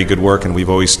of very good work, and we've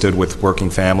always stood with working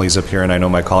families up here. And I know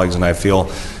my colleagues and I feel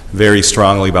very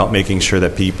strongly about making sure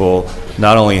that people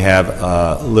not only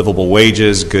have livable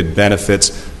wages, good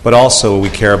benefits, but also we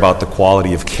care about the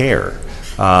quality of care.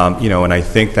 And I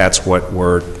think that's what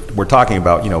we're talking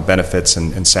about, benefits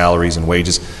and salaries and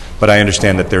wages. But I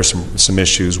understand that there's some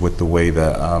issues with the way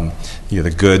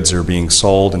the goods are being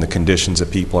sold and the conditions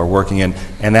that people are working in,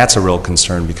 and that's a real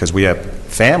concern because we have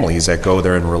families that go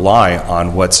there and rely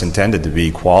on what's intended to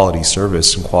be quality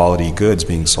service and quality goods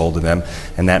being sold to them,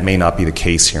 and that may not be the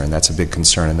case here, and that's a big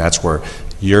concern, and that's where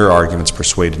your arguments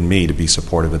persuaded me to be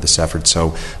supportive of this effort.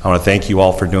 So I want to thank you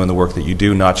all for doing the work that you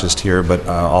do, not just here, but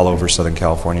all over Southern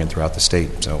California and throughout the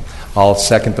state. So I'll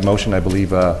second the motion. I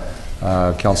believe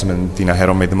Councilman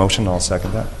Tinajero made the motion. I'll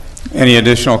second that. Any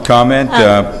additional comment,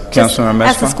 Councilmember Amezcua?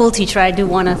 As a school teacher, I do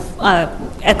want to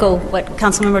echo what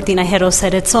Councilmember Tinajero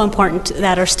said. It's so important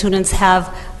that our students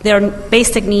have their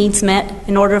basic needs met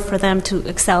in order for them to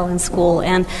excel in school.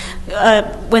 And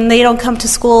when they don't come to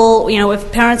school,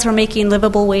 if parents are making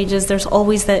livable wages, there's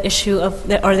always the issue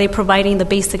of are they providing the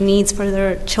basic needs for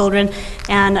their children?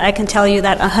 And I can tell you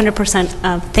that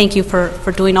 100% thank you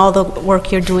for doing all the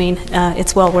work you're doing.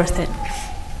 It's well worth it.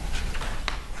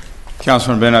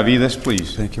 Councilman Benavides,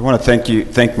 please. Thank you. I want to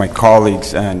thank my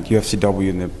colleagues and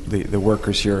UFCW and the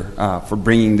workers here for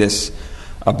bringing this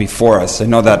before us. I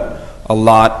know that a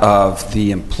lot of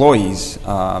the employees,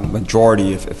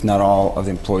 majority, if not all of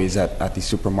the employees at these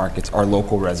supermarkets are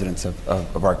local residents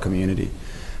of our community.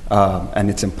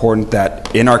 And it's important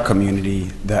that in our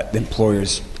community that the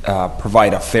employers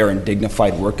provide a fair and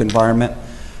dignified work environment.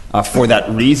 For that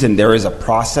reason, there is a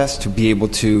process to be able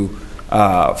to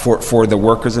for the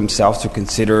workers themselves to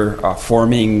consider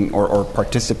forming or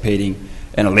participating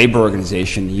in a labor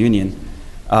organization, union.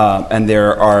 And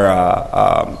there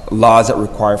are laws that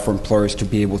require for employers to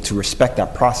be able to respect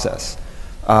that process.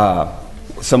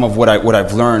 Some of what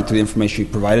I've learned through the information you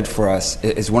provided for us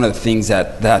is one of the things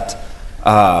that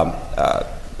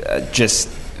just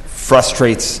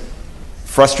frustrates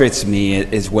me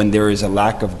is when there is a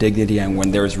lack of dignity and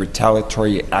when there is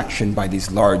retaliatory action by these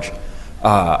large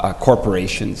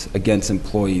corporations against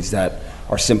employees that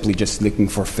are simply just looking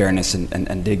for fairness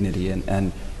and dignity.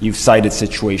 And you've cited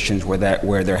situations where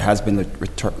there has been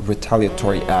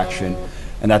retaliatory action,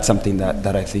 and that's something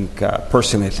that I think,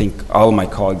 personally, I think all of my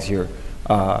colleagues here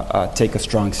take a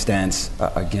strong stance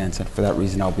against. And for that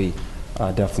reason, I'll be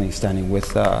definitely standing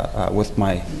with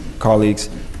my colleagues,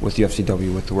 with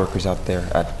UFCW, with the workers out there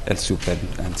at El Super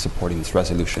and supporting this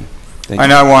resolution. Thank you.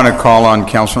 And I want to call on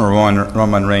Councilor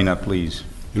Roman Reina, please.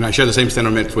 I share the same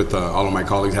sentiments with all of my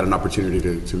colleagues. Had an opportunity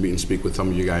to meet and speak with some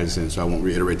of you guys, and so I won't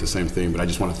reiterate the same thing, but I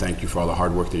just want to thank you for all the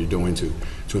hard work that you're doing to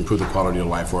improve the quality of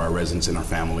life for our residents and our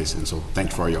families, and so thank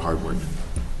you for all your hard work.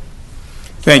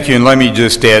 Thank you, and let me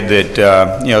just add that,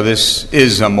 this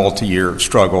is a multi-year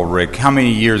struggle, Rick. How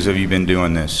many years have you been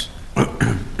doing this?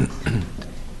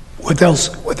 With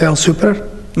El Super?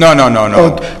 No.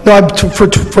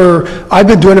 I've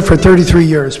been doing it for 33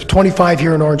 years, 25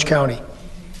 here in Orange County,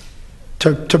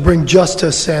 to bring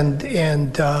justice and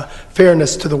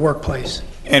fairness to the workplace.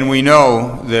 And we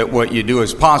know that what you do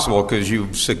is possible because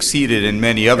you've succeeded in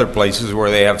many other places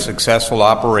where they have successful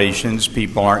operations.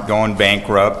 People aren't going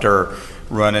bankrupt or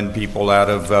running people out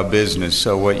of business.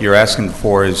 So what you're asking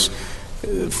for is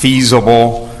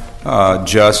feasible,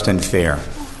 just, and fair.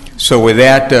 So with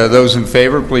that, those in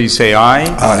favor, please say aye.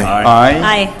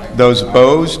 Aye. Those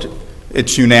opposed?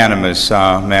 It's unanimous,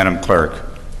 Madam Clerk.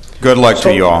 Good luck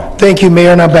to you all. Thank you,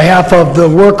 Mayor. And on behalf of the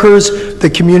workers,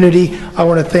 the community, I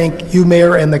want to thank you,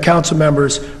 Mayor, and the council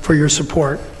members for your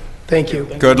support. Thank you.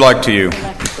 Good luck to you.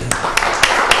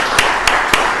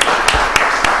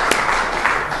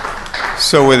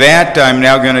 So with that, I'm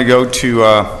now going to go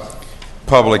to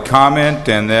public comment,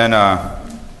 and then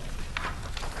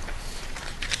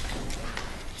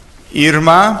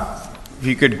Irma, if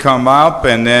you could come up,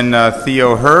 and then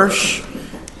Theo Hirsch,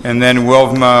 and then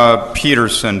Wilma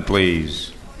Peterson,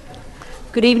 please.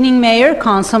 Good evening, Mayor,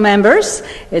 council members.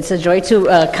 It's a joy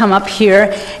to come up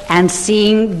here and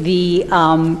seeing the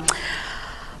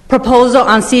proposal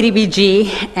on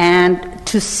CDBG and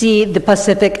to see the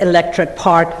Pacific Electric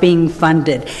Park being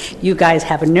funded. You guys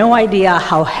have no idea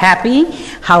how happy,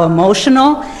 how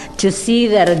emotional to see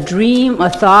that a dream, a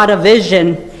thought, a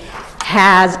vision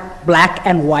has black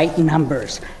and white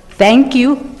numbers. Thank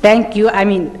you. I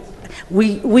mean,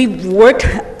 we've worked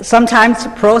sometimes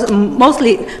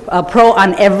mostly pro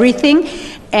on everything,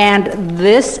 and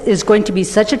this is going to be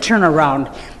such a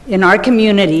turnaround in our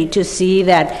community to see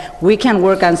that we can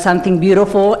work on something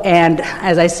beautiful. And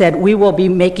as I said, we will be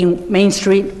making Main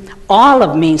Street, all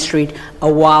of Main Street, a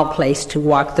wild place to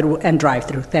walk through and drive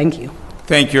through. Thank you.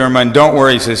 Thank you, Irma. And don't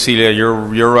worry, Cecilia, you're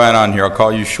right on here. I'll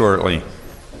call you shortly.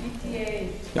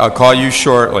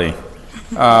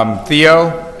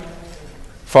 Theo,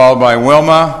 followed by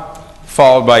Wilma,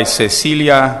 followed by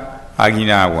Cecilia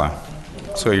Aguinagua.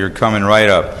 So you're coming right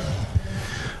up.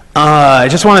 I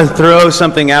just want to throw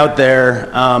something out there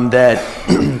that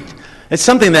it's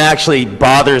something that actually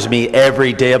bothers me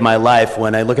every day of my life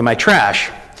when I look at my trash.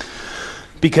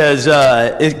 Because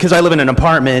I live in an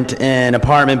apartment, and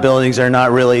apartment buildings are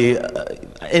not really,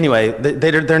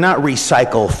 they're not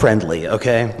recycle friendly,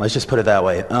 okay? Let's just put it that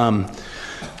way.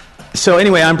 So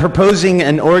anyway, I'm proposing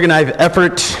an organized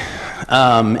effort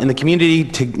in the community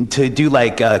to do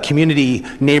like community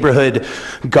neighborhood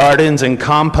gardens and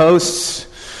composts.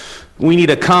 We need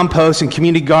a compost and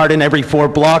community garden every 4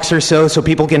 blocks or so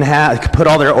people can put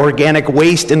all their organic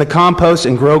waste in the compost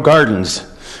and grow gardens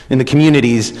in the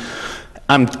communities.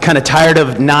 I'm kind of tired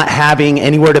of not having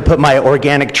anywhere to put my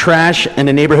organic trash, and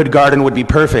a neighborhood garden would be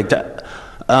perfect.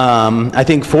 I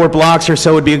think 4 blocks or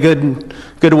so would be a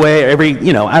good way.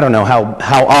 I don't know how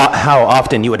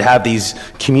often you would have these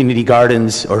community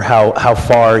gardens or how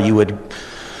far you would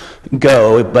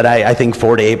go, but I think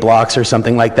 4 to 8 blocks or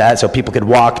something like that, so people could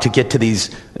walk to get to these,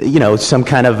 some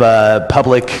kind of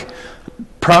public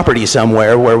property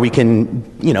somewhere where we can,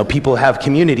 people have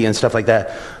community and stuff like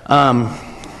that.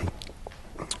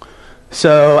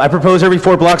 So I propose every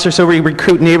 4 blocks or so we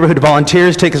recruit neighborhood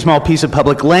volunteers, take a small piece of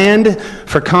public land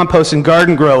for compost and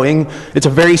garden growing. It's a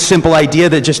very simple idea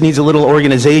that just needs a little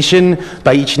organization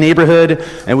by each neighborhood,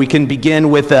 and we can begin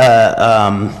with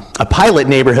a pilot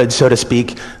neighborhood, so to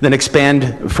speak, then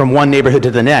expand from one neighborhood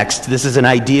to the next. This is an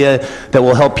idea that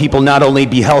will help people not only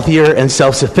be healthier and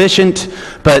self-sufficient,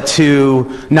 but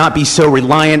to not be so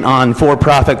reliant on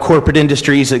for-profit corporate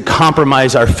industries that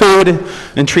compromise our food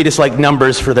and treat us like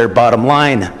numbers for their bottom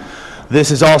line.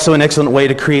 This is also an excellent way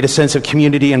to create a sense of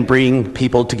community and bring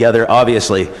people together,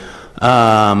 obviously.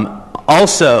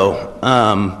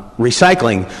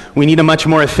 Recycling. We need a much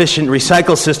more efficient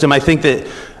recycle system. I think that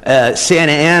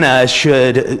Santa Ana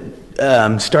should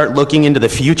start looking into the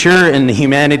future and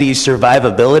humanity's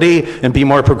survivability and be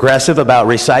more progressive about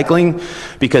recycling,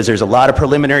 because there's a lot of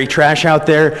preliminary trash out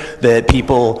there that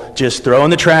people just throw in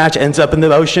the trash, ends up in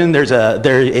the ocean.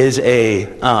 There is a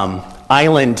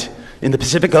island in the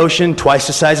Pacific Ocean, twice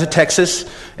the size of Texas,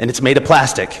 and it's made of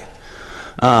plastic.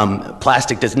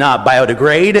 Plastic does not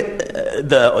biodegrade.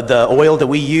 The oil that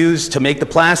we use to make the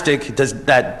plastic it doesn't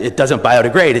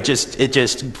biodegrade. It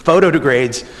just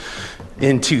photodegrades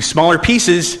into smaller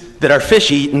pieces that our fish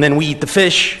eat, and then we eat the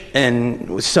fish,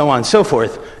 and so on and so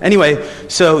forth. Anyway,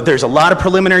 so there's a lot of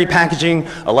preliminary packaging,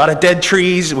 a lot of dead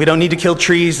trees. We don't need to kill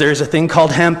trees. There's a thing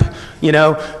called hemp. You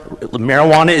know,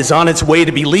 marijuana is on its way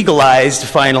to be legalized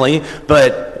finally,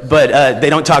 but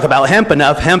they don't talk about hemp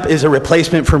enough. Hemp is a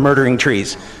replacement for murdering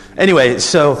trees. Anyway,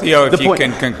 so Theo, if you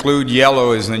can conclude,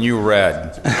 yellow is the new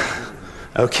red.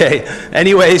 Okay.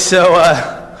 Anyway,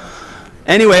 so.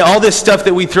 Anyway, all this stuff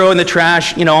that we throw in the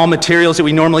trash, you know, all materials that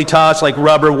we normally toss, like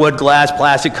rubber, wood, glass,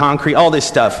 plastic, concrete, all this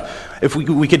stuff. If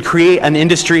we could create an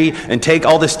industry and take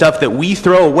all this stuff that we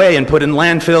throw away and put in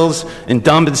landfills and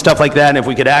dump and stuff like that, and if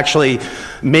we could actually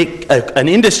make an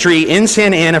industry in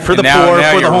Santa Ana for the poor,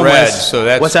 for the homeless. Red, so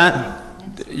that's, what's that?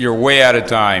 You're way out of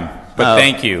time, but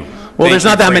thank you. Well, there's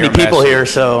not that many people here,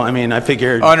 so, I mean, I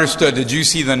figured... Understood. Did you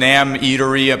see the Nam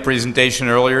Eatery presentation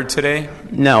earlier today?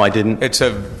 No, I didn't. It's a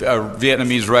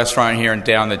Vietnamese restaurant here in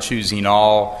town that's using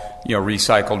all, you know,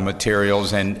 recycled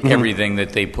materials, and everything that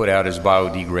they put out is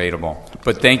biodegradable.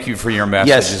 But thank you for your message,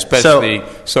 Yes, especially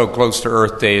so close to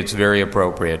Earth Day. It's very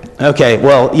appropriate. Okay,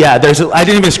 well, yeah, I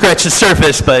didn't even scratch the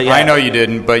surface, but yeah. I know you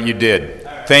didn't, but you did.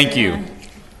 Thank you.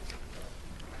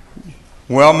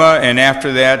 Wilma, and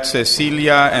after that,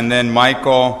 Cecilia, and then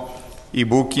Michael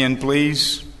Ibukian,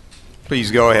 please.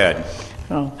 Please go ahead.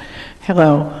 Oh,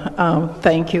 hello.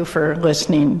 Thank you for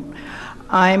listening.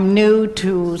 I'm new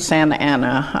to Santa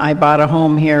Ana. I bought a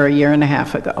home here a year and a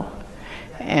half ago.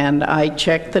 And I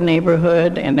checked the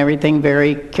neighborhood and everything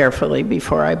very carefully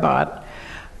before I bought.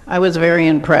 I was very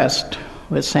impressed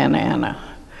with Santa Ana.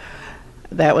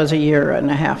 That was a year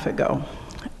and a half ago.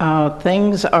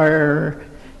 Things are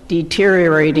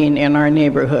deteriorating in our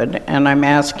neighborhood, and I'm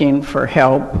asking for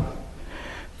help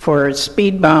for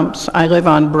speed bumps. I live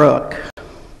on Brook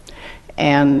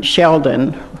and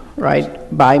Sheldon,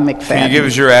 right by McFadden. Can you give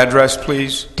us your address,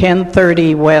 please?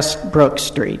 1030 West Brook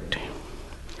Street.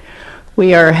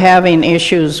 We are having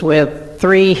issues with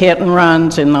 3 hit and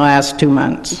runs in the last 2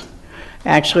 months.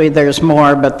 Actually, there's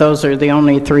more, but those are the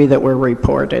only 3 that were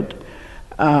reported.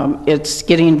 It's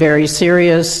getting very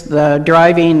serious. The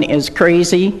driving is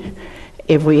crazy.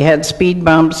 If we had speed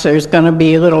bumps, there's going to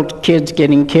be little kids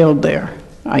getting killed there.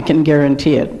 I can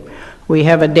guarantee it. We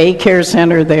have a daycare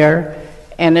center there,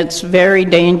 and it's very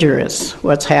dangerous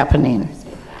what's happening.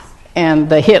 And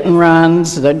the hit and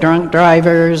runs, the drunk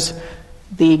drivers,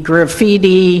 the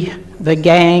graffiti, the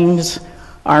gangs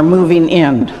are moving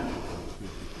in.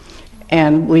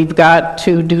 And we've got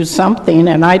to do something,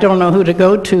 and I don't know who to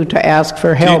go to ask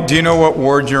for help. Do you know what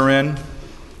ward you're in?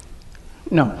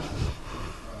 No.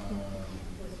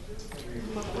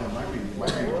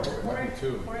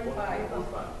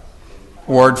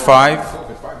 Ward 5?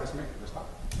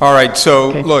 All right, so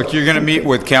look, you're going to meet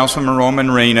with Councilman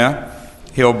Roman Reina.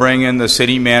 He'll bring in the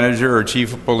city manager or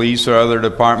chief of police or other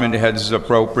department heads as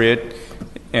appropriate,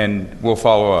 and we'll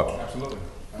follow up. Absolutely.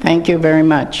 Thank you very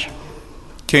much.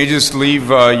 Can you just leave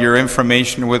your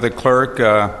information with the clerk,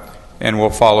 and we'll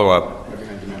follow up.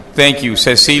 Thank you.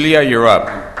 Cecilia, you're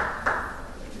up.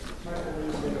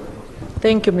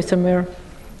 Thank you, Mr. Mayor.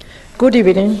 Good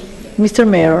evening, Mr.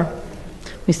 Mayor,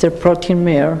 Mr. Pro-Tem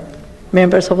Mayor,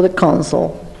 members of the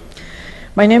council.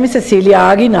 My name is Cecilia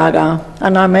Aguinaga,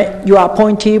 and I'm your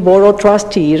appointee board of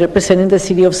trustee representing the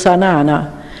city of Santa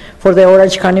Ana for the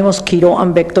Orange County Mosquito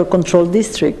and Vector Control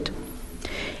District.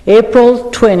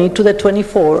 April 20 to the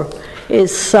 24th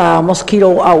is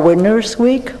Mosquito Awareness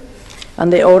Week,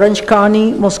 and the Orange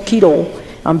County Mosquito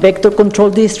and Vector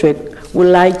Control District would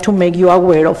like to make you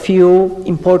aware of a few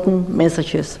important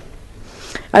messages.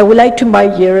 I would like to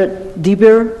invite Jared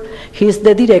Deaver. He is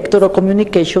the Director of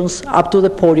Communications up to the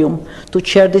podium to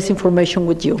share this information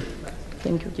with you.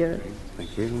 Thank you, Jared.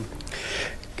 Thank you.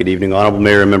 Good evening, Honorable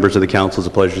Mayor and members of the Council. It's a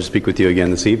pleasure to speak with you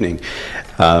again this evening.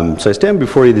 So I stand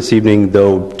before you this evening,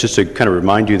 though, just to kind of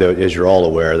remind you that, as you're all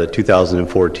aware, that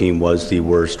 2014 was the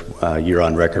worst year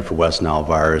on record for West Nile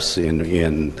virus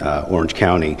in Orange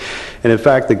County. And in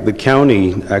fact, the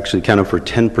county actually accounted for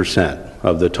 10%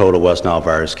 of the total West Nile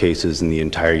virus cases in the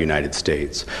entire United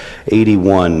States,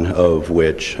 81 of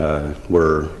which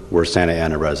were Santa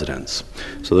Ana residents.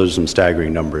 So those are some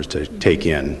staggering numbers to take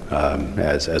in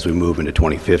as we move into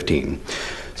 2015.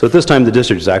 So at this time, the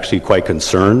district is actually quite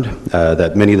concerned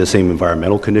that many of the same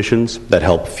environmental conditions that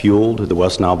helped fuel the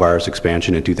West Nile virus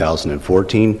expansion in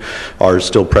 2014 are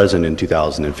still present in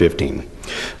 2015.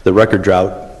 The record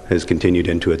drought has continued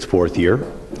into its 4th year.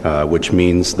 which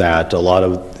means that a lot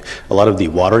of the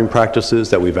watering practices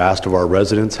that we've asked of our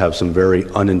residents have some very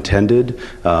unintended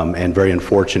and very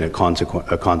unfortunate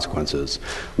consequences.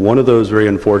 One of those very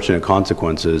unfortunate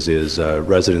consequences is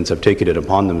residents have taken it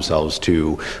upon themselves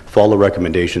to follow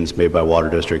recommendations made by water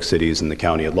district cities and the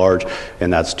county at large,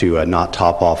 and that's to not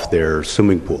top off their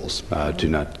swimming pools, to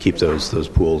not keep those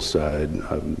pools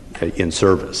in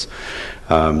service.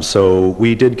 So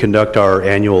we did conduct our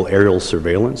annual aerial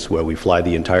surveillance where we fly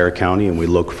the entire county and we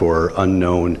look for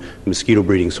unknown mosquito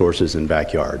breeding sources in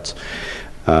backyards.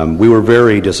 We were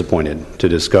very disappointed to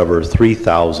discover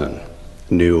 3,000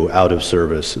 new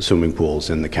out-of-service swimming pools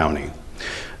in the county.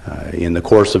 In the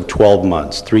course of 12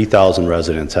 months, 3,000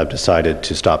 residents have decided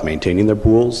to stop maintaining their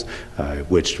pools,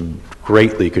 which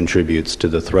greatly contributes to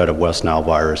the threat of West Nile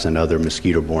virus and other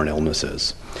mosquito-borne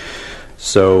illnesses.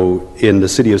 So in the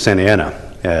city of Santa Ana,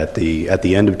 at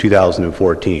the end of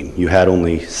 2014, you had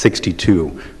only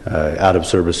 62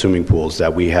 out-of-service swimming pools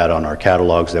that we had on our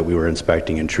catalogs that we were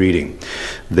inspecting and treating.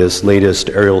 This latest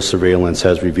aerial surveillance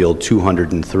has revealed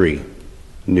 203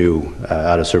 new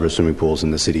out-of-service swimming pools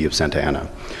in the city of Santa Ana.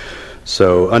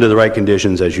 So under the right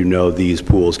conditions, as you know, these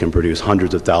pools can produce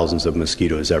hundreds of thousands of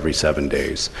mosquitoes every 7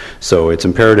 days. So it's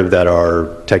imperative that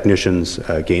our technicians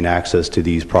gain access to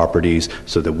these properties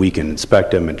so that we can inspect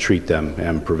them and treat them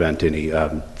and prevent any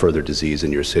further disease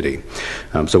in your city.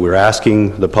 So we're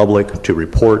asking the public to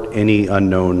report any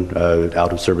unknown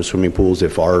out-of-service swimming pools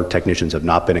if our technicians have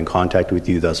not been in contact with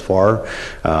you thus far.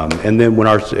 And then when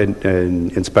our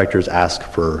inspectors ask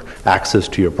for access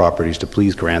to your properties, to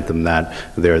please grant them that.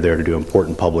 They're there to do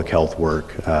important public health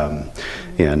work,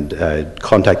 and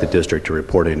contact the district to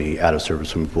report any out-of-service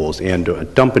swimming pools,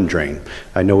 and dump and drain.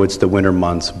 I know it's the winter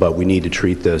months, but we need to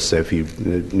treat this, if you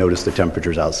notice the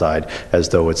temperatures outside, as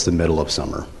though it's the middle of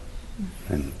summer.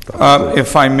 And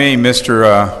if I may,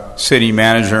 Mr. City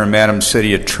Manager and Madam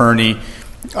City Attorney,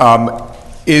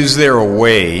 is there a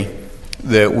way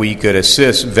that we could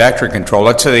assist vector control?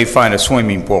 Let's say they find a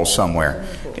swimming pool somewhere,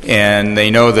 and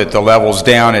they know that the level's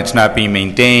down, it's not being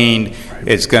maintained,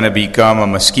 it's going to become a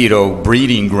mosquito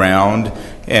breeding ground,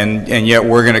 and yet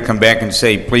we're going to come back and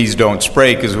say, please don't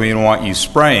spray because we don't want you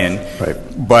spraying. Right.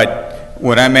 But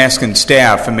what I'm asking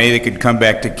staff, and maybe they could come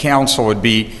back to council, would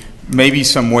be maybe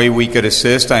some way we could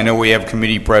assist. I know we have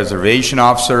community preservation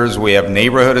officers, we have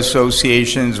neighborhood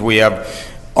associations, we have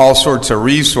all sorts of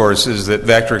resources that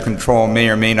vector control may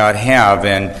or may not have,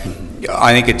 and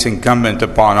I think it's incumbent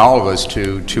upon all of us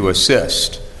to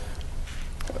assist.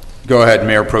 Go ahead,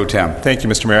 Mayor Pro Tem. Thank you,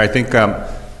 Mr. Mayor. I think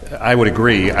I would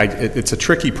agree. It's a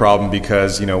tricky problem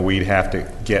because, we'd have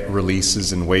to get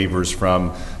releases and waivers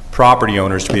from property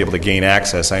owners to be able to gain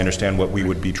access. I understand what we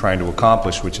would be trying to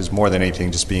accomplish, which is more than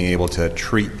anything just being able to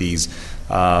treat these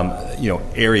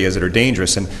areas that are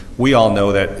dangerous. And we all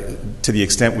know that to the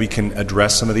extent we can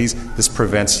address some of these, this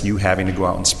prevents you having to go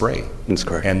out and spray. That's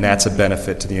correct. And that's a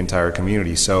benefit to the entire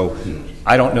community. So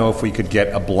I don't know if we could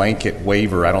get a blanket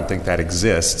waiver. I don't think that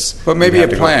exists. But maybe a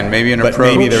plan, maybe an approach.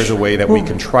 But maybe there's a way that we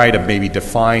can try to maybe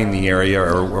define the area,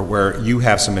 or where you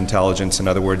have some intelligence. In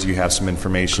other words, you have some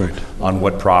information on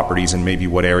what properties and maybe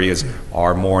what areas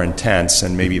are more intense,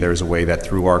 and maybe there's a way that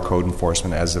through our code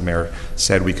enforcement, as the mayor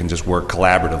said, we can just work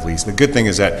collaboratively. So the good thing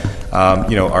is that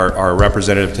our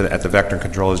representative at the Vector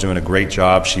Control is doing a great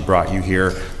job. She brought you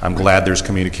here. I'm glad there's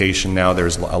communication now.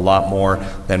 There's a lot more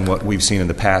than what we've seen in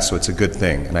the past, so it's a good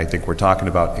thing. And I think we're talking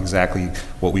about exactly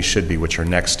what we should be, which are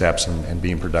next steps and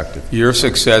being productive. Your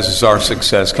success is our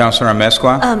success. Councilor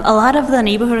Amezcua? A lot of the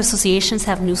neighborhood associations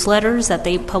have newsletters that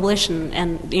they publish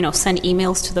and send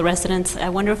emails to the residents. I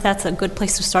wonder if that's a good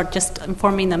place to start, just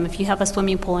informing them. If you have a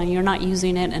swimming pool and you're not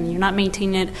using it and you're not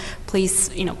maintaining it,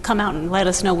 please come out and let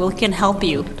us know. We can help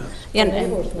you.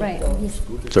 Right.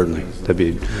 Certainly. That'd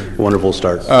be a wonderful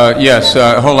start. Yes,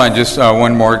 hold on, just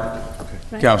one more.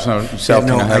 Councilor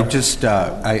Salton.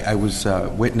 I was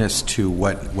witness to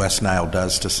what West Nile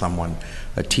does to someone.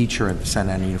 A teacher at the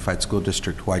Santa Ana Unified School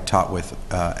District who I taught with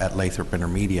at Lathrop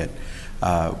Intermediate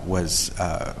was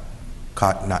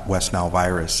caught West Nile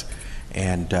virus,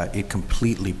 and it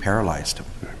completely paralyzed him.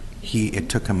 It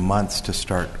took him months to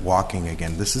start walking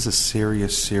again. This is a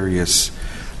serious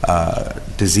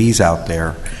disease out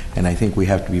there, and I think we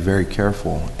have to be very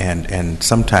careful, and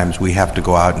sometimes we have to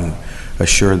go out and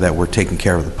assure that we're taking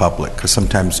care of the public, because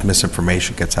sometimes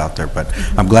misinformation gets out there. But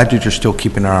I'm glad that you're still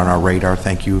keeping it on our radar.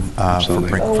 Thank you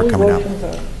for coming out.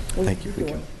 Thank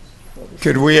you.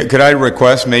 Could I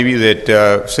request maybe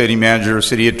that city manager,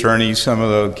 city attorney, some of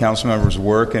the council members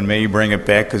work and maybe bring it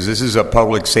back, because this is a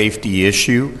public safety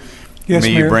issue. Yes,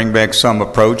 May you Mayor. bring back some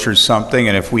approach or something,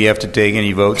 and if we have to take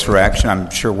any votes or action, I'm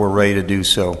sure we're ready to do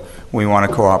so. We want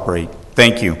to cooperate.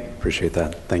 Thank you. Appreciate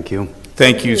that. Thank you.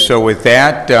 Thank you. So with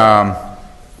that,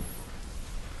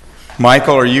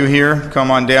 Michael, are you here?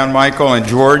 Come on down, Michael. And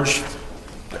George,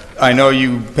 I know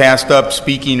you passed up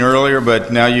speaking earlier,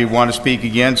 but now you want to speak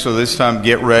again, so this time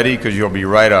get ready because you'll be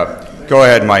right up. Go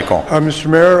ahead, Michael. Mr.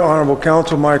 Mayor, Honorable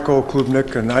Council, Michael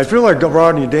Klubnik, and I feel like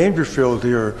Rodney Dangerfield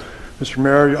here. Mr.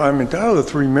 Mayor, I'm entitled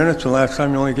to 3 minutes, and last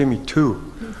time you only gave me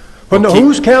 2. But no,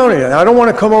 who's counting? I don't want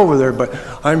to come over there, but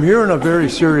I'm here on a very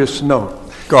serious note.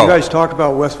 Go. You guys talk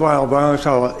about Westfile violence,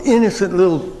 how an innocent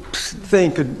little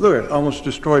thing could, look, almost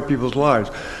destroy people's lives.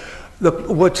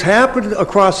 What's happened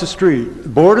across the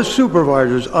street, Board of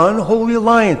Supervisors, unholy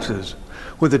alliances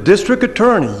with the district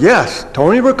attorney, yes,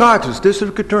 Tony Ricakis,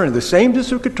 district attorney, the same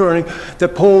district attorney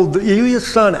that pulled Elia's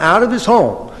son out of his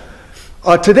home.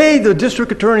 Today, the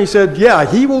district attorney said,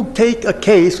 yeah, he will take a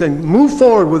case and move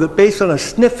forward with it based on a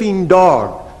sniffing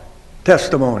dog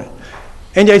testimony.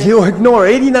 And yet he'll ignore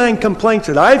 89 complaints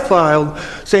that I filed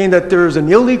saying that there's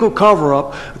an illegal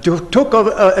cover-up, took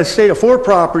a estate of 4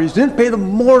 properties, didn't pay the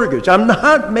mortgage. I'm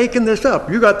not making this up.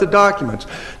 You got the documents.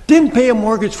 Didn't pay a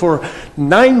mortgage for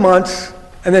 9 months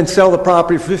and then sell the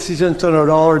property for 50 cents on a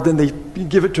dollar. Then they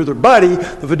give it to their buddy,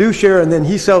 the fiduciary, and then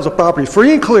he sells the property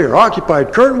free and clear,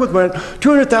 occupied, current with rent,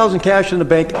 $200,000 cash in the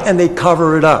bank, and they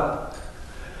cover it up.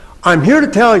 I'm here to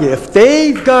tell you, if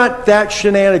they've got that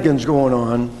shenanigans going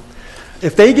on,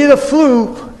 if they get a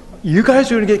flu, you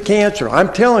guys are going to get cancer.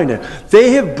 I'm telling you.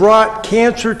 They have brought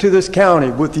cancer to this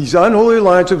county with these unholy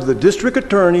alliances with the district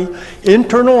attorney,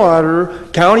 internal auditor,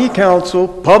 county council,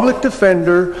 public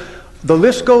defender. The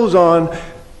list goes on.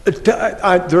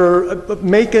 They're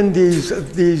making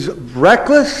these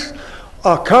reckless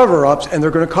cover-ups, and they're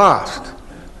going to cost.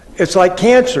 It's like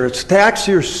cancer. It's attacks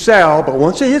your cell, but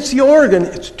once it hits the organ,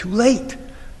 it's too late.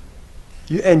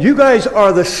 And you guys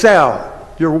are the cell.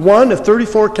 You're one of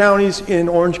 34 counties in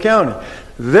Orange County.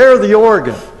 They're the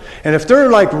organ. And if they're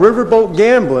like riverboat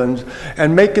gambling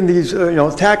and making these,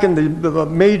 attacking the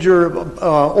major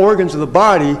organs of the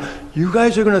body, you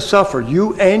guys are going to suffer,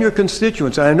 you and your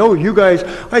constituents. And I know you guys,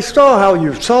 I saw how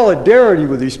your solidarity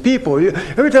with these people.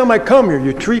 Every time I come here,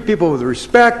 you treat people with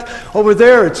respect. Over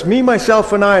there, it's me,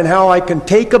 myself, and I, and how I can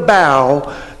take a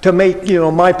bow to make,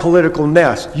 my political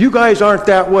nest. You guys aren't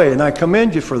that way, and I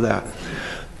commend you for that.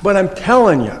 But I'm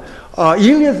telling you,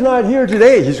 Elia's not here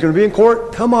today. He's going to be in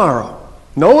court tomorrow.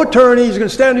 No attorney. He's going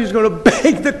to stand. He's going to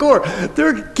beg the court.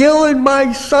 They're killing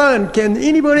my son. Can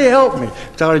anybody help me?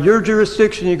 It's out of your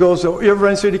jurisdiction. He goes to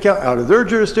Irvine City Council. Out of their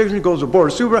jurisdiction, he goes to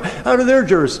Board of Supervisors. Out of their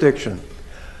jurisdiction.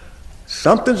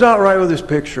 Something's not right with this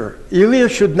picture. Elia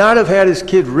should not have had his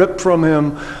kid ripped from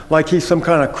him like he's some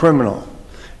kind of criminal.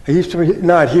 He's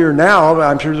not here now, but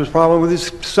I'm sure there's a problem with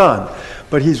his son.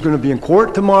 But he's going to be in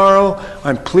court tomorrow.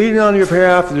 I'm pleading on your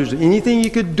behalf. If there's anything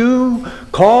you could do,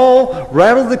 call,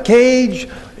 rattle the cage,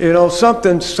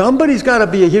 something. Somebody's got to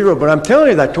be a hero. But I'm telling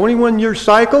you, that 21-year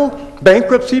cycle,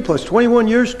 bankruptcy plus 21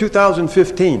 years,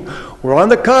 2015. We're on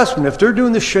the cusp, and if they're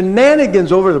doing the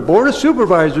shenanigans over the Board of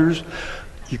Supervisors,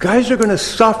 you guys are going to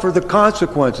suffer the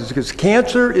consequences because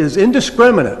cancer is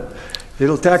indiscriminate.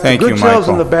 It'll attack the good cells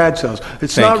and the bad cells.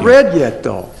 It's not red yet,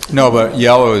 though. No, but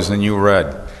yellow is the new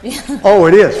red. Oh,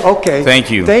 it is. Okay. Thank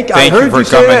you. Thank you for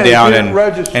coming down.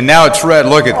 And now it's red.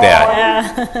 Look at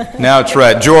that. Yeah. Now it's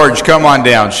red. George, come on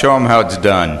down. Show them how it's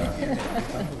done.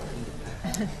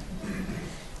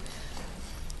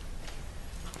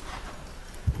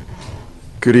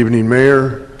 Good evening,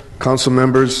 Mayor, council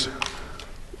members,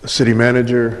 City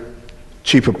Manager,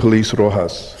 Chief of Police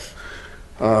Rojas.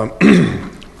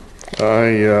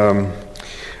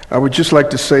 I would just like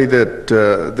to say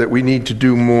that we need to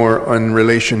do more in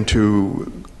relation to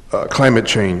climate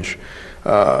change.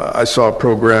 I saw a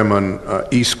program on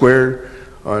E Squared,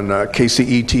 on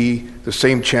KCET, the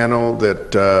same channel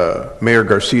that Mayor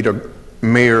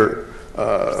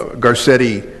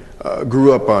Garcetti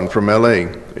grew up on from LA.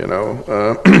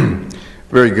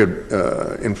 Very good,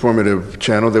 informative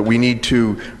channel that we need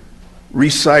to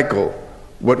recycle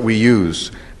what we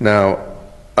use. Now,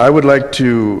 I would like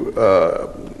to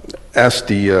ask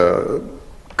the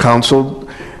council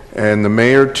and the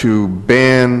mayor to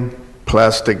ban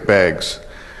plastic bags.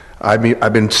 I've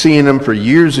been seeing them for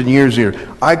years and years and years.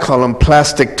 I call them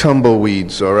plastic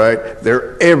tumbleweeds, all right?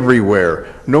 They're everywhere.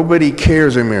 Nobody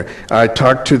cares anymore. I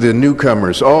talk to the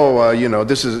newcomers.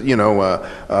 This is,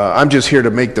 I'm just here to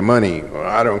make the money.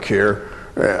 I don't care.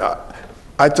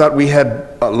 I thought we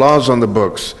had laws on the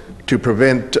books to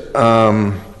prevent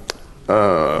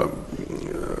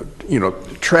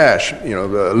trash,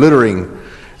 the littering,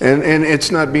 and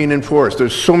it's not being enforced.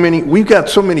 We've got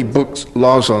so many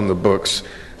laws on the books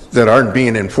that aren't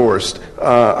being enforced.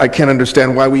 I can't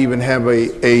understand why we even have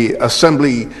a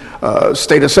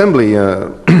state assembly.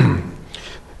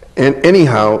 And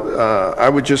anyhow, I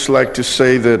would just like to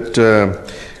say that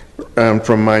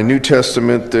from my New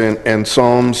Testament and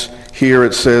Psalms, here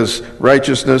it says,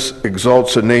 righteousness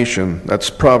exalts a nation. That's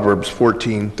Proverbs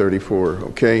 14:34,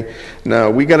 okay? Now,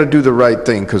 we got to do the right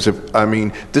thing, because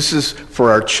this is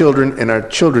for our children and our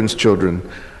children's children.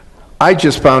 I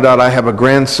just found out I have a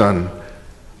grandson.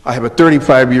 I have a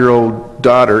 35-year-old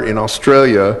daughter in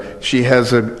Australia. She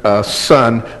has a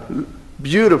son,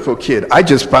 beautiful kid. I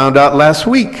just found out last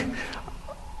week.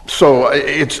 So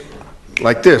it's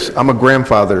like this. I'm a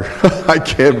grandfather. I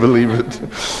can't believe it.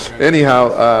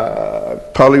 Anyhow,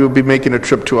 probably will be making a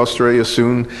trip to Australia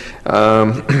soon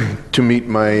to meet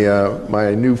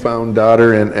my newfound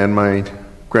daughter and my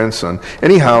grandson.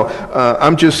 Anyhow,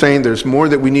 I'm just saying there's more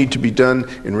that we need to be done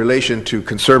in relation to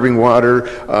conserving water,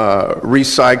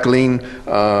 recycling,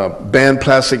 ban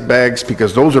plastic bags,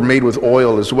 because those are made with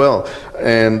oil as well.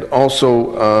 And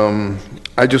also,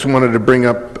 I just wanted to bring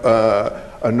up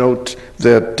a note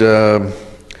that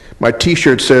my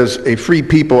t-shirt says, a free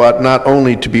people ought not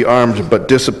only to be armed but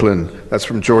disciplined. That's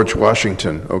from George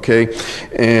Washington, okay?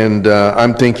 And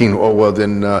I'm thinking, oh, well,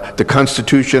 then the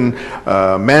Constitution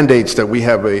mandates that we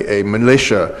have a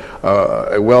militia,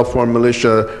 a well-formed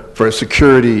militia for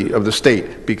security of the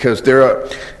state, because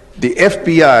the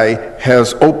FBI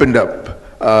has opened up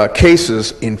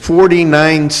cases in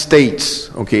 49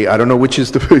 states, okay? I don't know which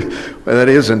is that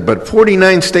isn't, but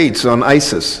 49 states on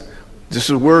ISIS. This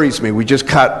worries me. We just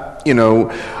caught,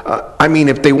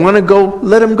 if they want to go,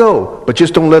 let them go, but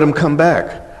just don't let them come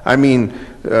back.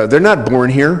 They're not born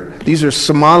here. These are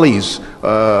Somalis,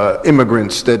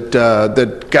 immigrants that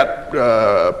got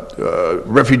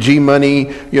refugee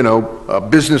money,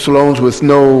 business loans with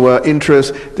no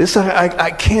interest.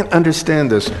 I can't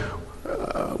understand this.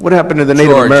 What happened to the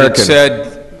Native American? George, it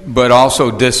said, but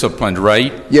also disciplined,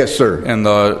 right? Yes, sir. And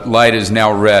the light is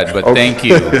now red, but Okay. Thank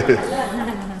you.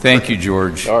 Thank you,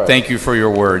 George. All right. Thank you for your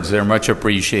words. They're much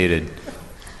appreciated.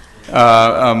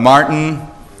 Martin,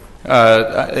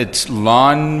 it's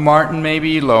Lon Martin,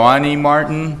 maybe? Loani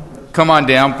Martin. Come on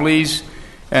down, please.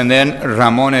 And then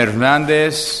Ramon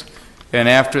Hernandez. And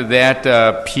after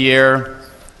that, Pierre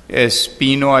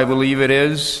Espino, I believe it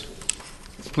is.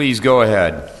 Please go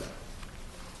ahead.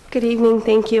 Good evening,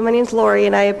 thank you. My name is Lori,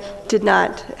 and I did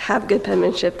not have good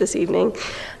penmanship this evening.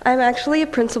 I'm actually a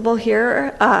principal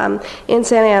here in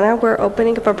Santa Ana. We're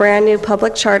opening up a brand new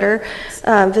public charter,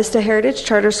 Vista Heritage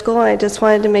Charter School, and I just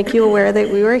wanted to make you aware that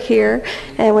we were here,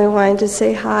 and we wanted to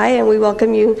say hi, and we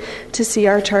welcome you to see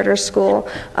our charter school.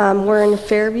 We're in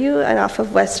Fairview and off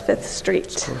of West 5th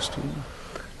Street.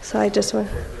 So I just want...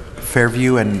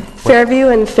 Fairview and... Fairview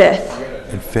and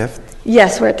 5th. And 5th?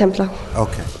 Yes, we're at Templo.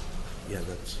 Okay.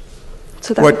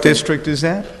 So that's What district is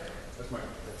that?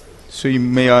 So you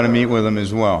may ought to meet with them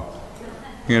as well.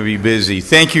 You're going to be busy.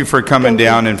 Thank you for coming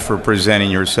down and for presenting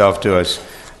yourself to us.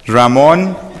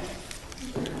 Ramon,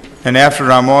 and after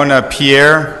Ramon,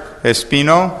 Pierre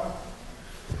Espino.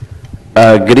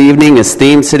 Good evening,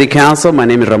 esteemed City Council. My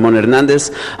name is Ramon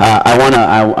Hernandez. I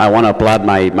want to applaud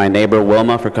my neighbor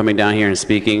Wilma for coming down here and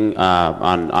speaking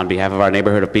on behalf of our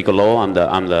neighborhood of Pico Lowell. I'm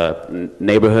the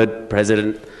neighborhood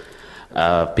president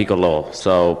of Pico Lowell.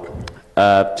 So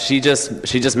she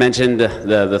just mentioned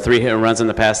the 3 hit and runs in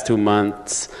the past 2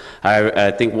 months.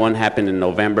 I think one happened in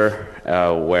November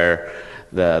where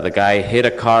the guy hit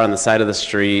a car on the side of the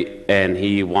street, and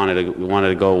he wanted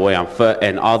to go away on foot,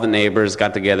 and all the neighbors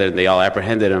got together and they all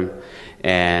apprehended him.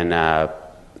 And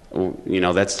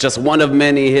that's just one of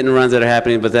many hit and runs that are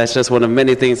happening, but that's just one of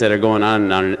many things that are going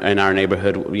on in our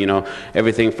neighborhood.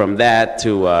 Everything from that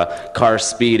to cars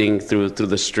speeding through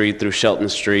the street, through Shelton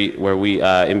Street, where we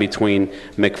in between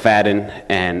McFadden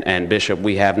and Bishop,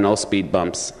 we have no speed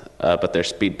bumps, but there's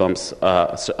speed bumps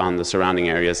on the surrounding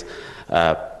areas.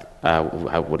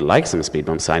 I would like some speed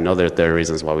bumps. I know that there are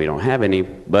reasons why we don't have any,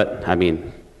 but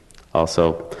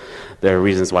also there are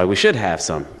reasons why we should have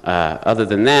some. Other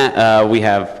than that, we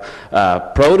have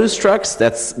produce trucks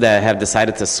that have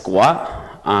decided to squat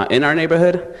in our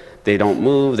neighborhood. They don't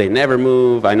move. They never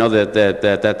move. I know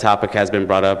that topic has been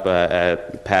brought up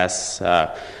at past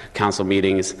council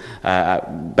meetings.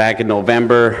 Back in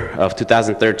November of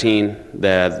 2013,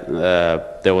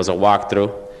 there was a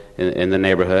walkthrough in the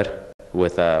neighborhood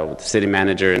with the city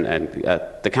manager and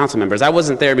the council members. I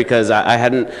wasn't there because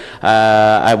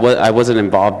I wasn't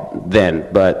involved then,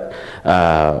 but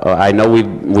I know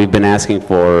we've been asking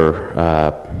for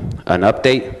an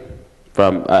update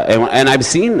And I've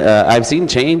seen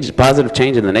change, positive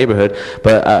change in the neighborhood,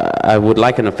 but I would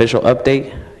like an official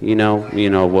update.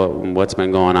 What's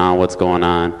been going on, what's going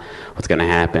on, what's going to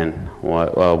happen,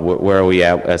 where are we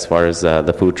at as far as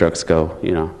the food trucks go,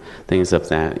 things of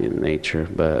that nature.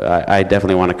 But I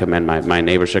definitely want to commend my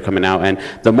neighbors for coming out, and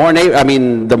the more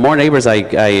neighbors I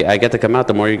get to come out,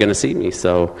 the more you're going to see me.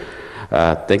 So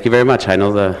thank you very much. I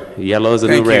know the yellow is the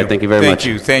new red. Thank you very much.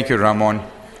 Thank you, Ramon.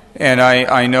 And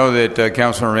I know that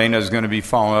Councilor Reyna is going to be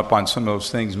following up on some of those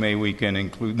things. Maybe we can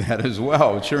include that as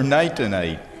well. It's your night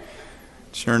tonight.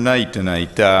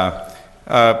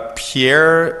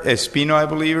 Pierre Espino, I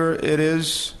believe it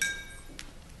is.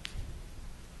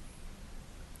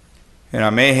 And I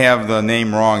may have the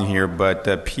name wrong here, but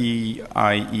Pierro.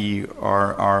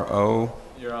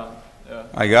 You're on. Yeah.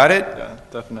 I got it? Yeah,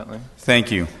 definitely.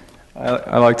 Thank you.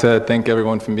 I'd like to thank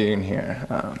everyone for being here.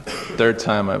 Third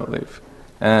time, I believe.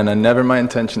 And never my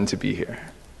intention to be here,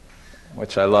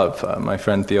 which I love. My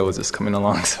friend Theo was just coming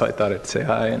along, so I thought I'd say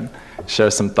hi and share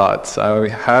some thoughts. I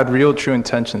had real true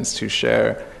intentions to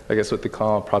share, I guess what they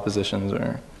call propositions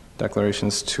or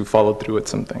declarations, to follow through with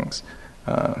some things.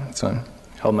 So I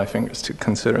held my fingers to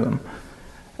consider them.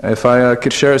 If I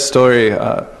could share a story,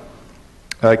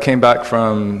 I came back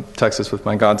from Texas with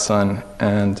my godson,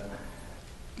 and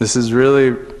this is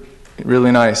really, really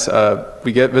nice.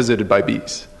 We get visited by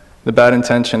bees. The bad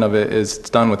intention of it is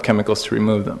it's done with chemicals to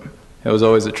remove them. It was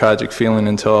always a tragic feeling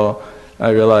until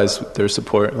I realized their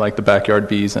support, like the backyard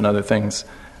bees and other things.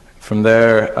 From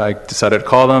there, I decided to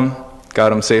call them, got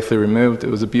them safely removed. It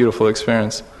was a beautiful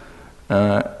experience.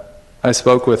 I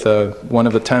spoke with one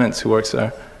of the tenants who works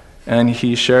there, and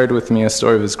he shared with me a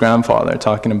story of his grandfather,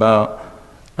 talking about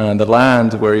the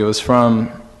land where he was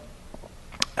from.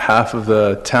 Half of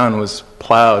the town was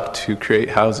plowed to create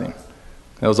housing.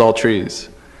 It was all trees.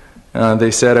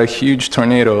 They said a huge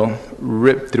tornado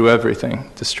ripped through everything,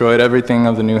 destroyed everything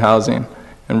of the new housing,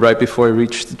 and right before it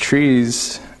reached the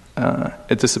trees,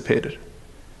 it dissipated.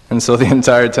 And so the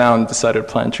entire town decided to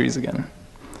plant trees again.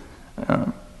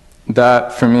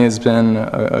 That, for me, has been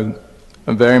a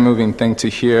very moving thing to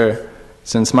hear,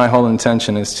 since my whole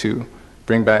intention is to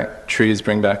bring back trees,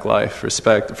 bring back life,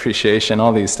 respect, appreciation,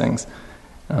 all these things.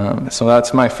 So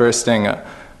that's my first thing.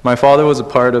 My father was a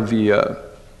part of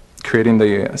the creating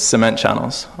the cement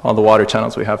channels, all the water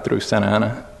channels we have through Santa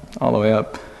Ana, all the way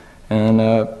up. And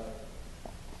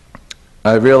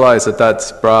I realized that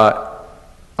that's brought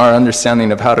our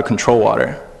understanding of how to control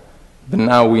water. But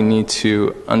now we need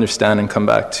to understand and come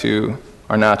back to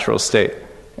our natural state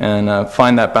and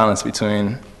find that balance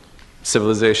between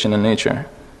civilization and nature.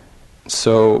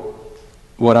 So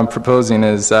what I'm proposing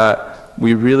is that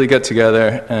we really get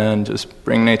together and just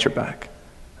bring nature back.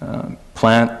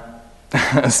 Plant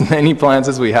as many plants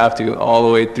as we have to all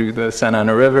the way through the Santa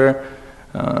Ana River,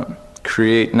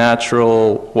 create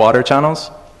natural water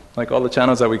channels, like all the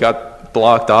channels that we got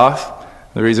blocked off.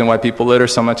 The reason why people litter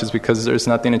so much is because there's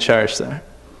nothing to cherish there.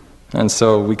 And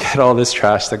so we get all this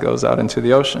trash that goes out into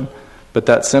the ocean. But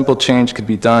that simple change could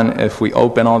be done if we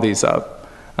open all these up.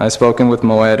 I've spoken with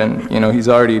Moet, and he's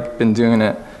already been doing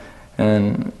it.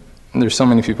 And there's so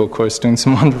many people, of course, doing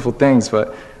some wonderful things,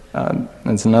 but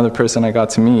there's another person I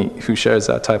got to meet who shares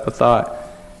that type of thought.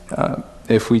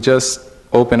 If we just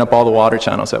open up all the water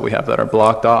channels that we have that are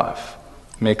blocked off,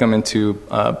 make them into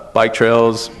bike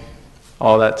trails,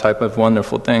 all that type of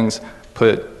wonderful things,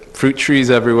 put fruit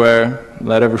trees everywhere,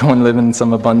 let everyone live in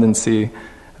some abundancy.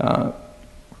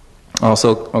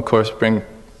 Also, of course, bring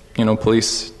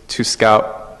police to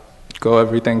scout,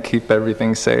 keep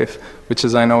everything safe, which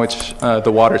is, I know,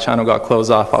 the water channel got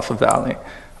closed off of Valley.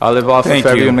 I live off of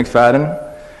Fairview and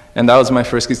McFadden, and that was my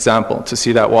first example, to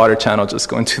see that water channel just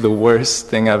go into the worst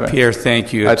thing ever. Pierre,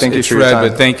 thank you. Thank you for your time.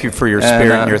 But thank you for your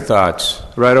spirit and your thoughts.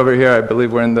 Right over here, I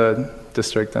believe we're in the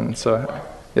district, and so,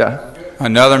 yeah.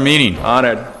 Another meeting.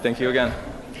 Honored. Thank you again.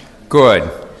 Good.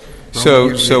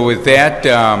 So with that,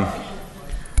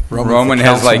 Roman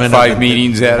has like 5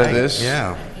 meetings out of this.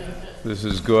 Yeah. This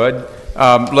is good.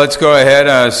 Let's go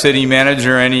ahead. City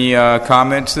Manager, any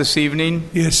comments this evening?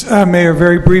 Yes, Mayor,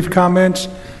 very brief comments.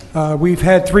 We've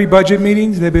had 3 budget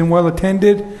meetings. They've been well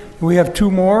attended. We have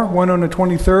 2 more, one on the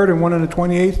 23rd and one on the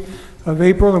 28th of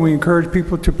April, and we encourage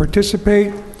people to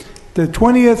participate. The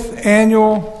 20th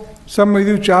annual Summer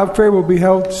Youth Job Fair will be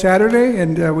held Saturday,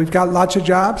 and we've got lots of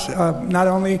jobs, not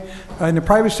only in the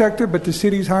private sector, but the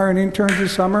city's hiring interns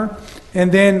this summer.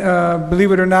 And then,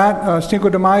 believe it or not, Cinco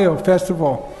de Mayo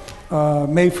Festival.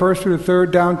 May 1st through the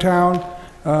 3rd downtown.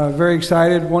 Very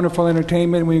excited, wonderful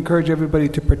entertainment. We encourage everybody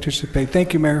to participate.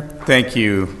 Thank you, Mayor. Thank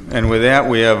you. And with that,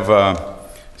 we have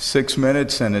 6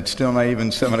 minutes, and it's still not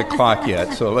even 7 o'clock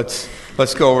yet. So let's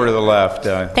go over to the left.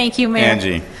 Thank you, Mayor.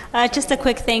 Angie. Just a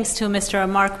quick thanks to Mr.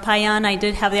 Mark Payan. I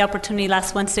did have the opportunity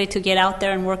last Wednesday to get out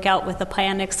there and work out with the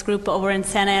Payanix group over in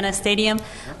Santa Ana Stadium.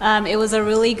 It was a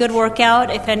really good workout.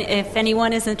 If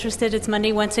anyone is interested, it's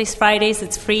Monday, Wednesdays, Fridays.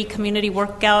 It's free community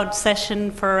workout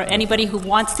session for anybody who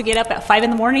wants to get up at 5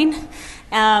 in the morning.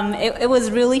 It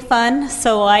was really fun,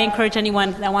 so I encourage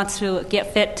anyone that wants to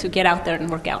get fit to get out there and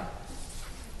work out.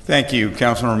 Thank you.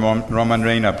 Councilman Roman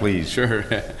Reina, please. Sure.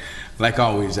 Like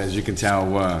always, as you can tell,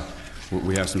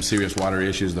 we have some serious water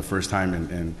issues. The first time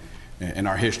in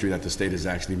our history that the state is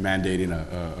actually mandating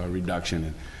a reduction.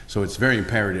 And so it's very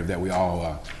imperative that we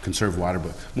all conserve water,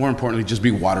 but more importantly, just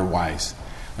be water wise.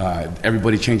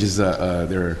 Everybody changes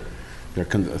their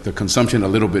consumption a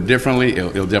little bit differently.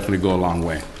 It'll definitely go a long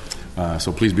way.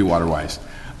 So please be water wise.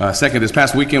 Second, this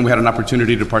past weekend we had an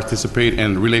opportunity to participate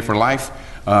in Relay for Life.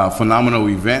 Phenomenal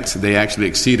event. They actually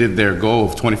exceeded their goal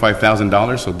of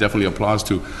 $25,000, so definitely applause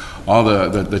to all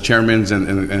the chairmen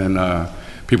and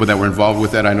people that were involved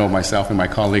with that. I know myself and my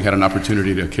colleague had an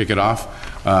opportunity to kick it off.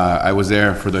 I was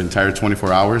there for the entire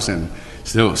 24 hours and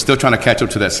still trying to catch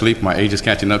up to that sleep. My age is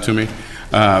catching up to me.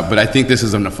 But I think this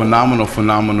is a phenomenal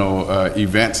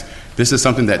event. This is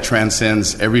something that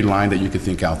transcends every line that you could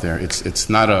think out there. It's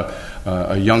not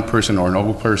a young person or an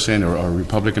old person or a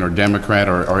Republican or Democrat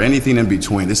or anything in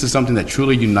between. This is something that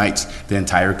truly unites the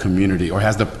entire community or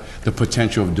has the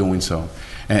potential of doing so.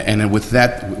 And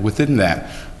within that,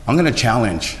 I'm going to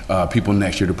challenge people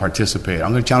next year to participate.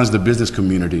 I'm going to challenge the business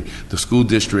community, the school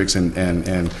districts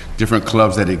and different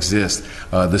clubs that exist,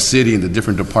 the city and the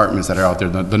different departments that are out there,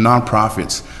 the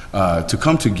nonprofits, to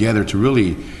come together to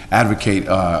really advocate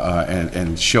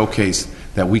and showcase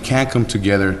that we can come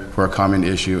together for a common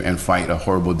issue and fight a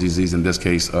horrible disease, in this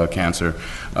case, cancer.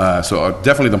 So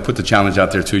definitely don't put the challenge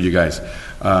out there to you guys.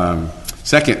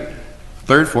 Second,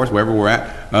 third, fourth, wherever we're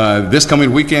at. This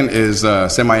coming weekend is a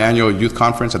semi-annual youth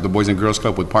conference at the Boys and Girls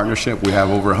Club with partnership. We have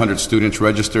over 100 students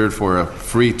registered for a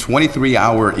free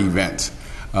 23-hour event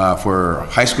for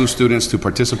high school students to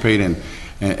participate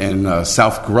in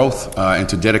self-growth and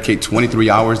to dedicate 23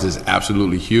 hours is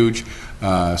absolutely huge.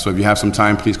 So if you have some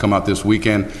time, please come out this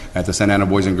weekend at the Santa Ana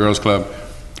Boys and Girls Club.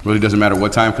 Really doesn't matter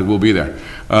what time because we'll be there.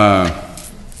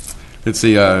 Let's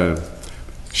see.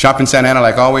 Shop in Santa Ana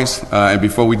like always, and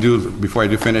before I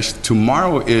do finish,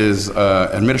 tomorrow is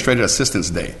Administrative Assistance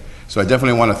Day. So I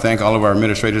definitely want to thank all of our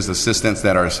administrators, assistants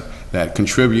that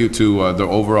contribute to the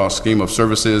overall scheme of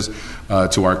services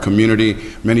to our community.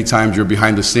 Many times you're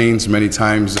behind the scenes, many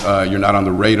times you're not on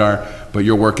the radar, but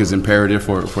your work is imperative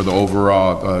for the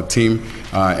overall team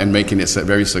and making it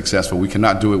very successful. We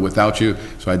cannot do it without you,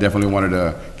 so I definitely wanted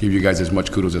to give you guys as much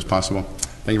kudos as possible.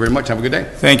 Thank you very much. Have a good day.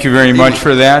 Thank you very much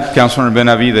for that. Councilman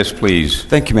Benavides, please.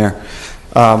 Thank you, Mayor.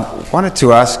 Wanted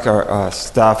to ask our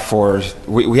staff for,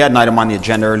 we had an item on the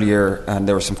agenda earlier, and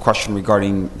there was some question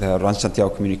regarding the Ran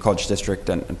Santiago Community College District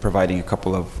and providing a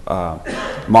couple of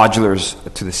modulars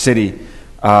to the city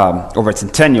over at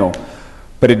Centennial.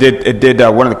 But it did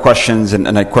one of the questions, and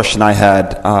a question I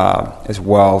had as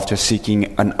well, just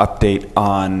seeking an update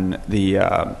on the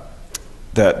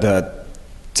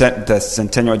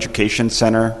Centennial Education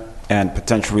Center and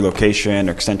potential relocation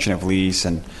or extension of lease,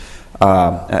 and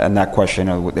that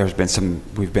question,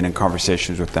 we've been in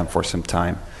conversations with them for some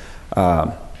time.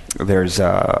 There's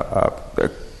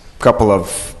a couple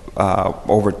of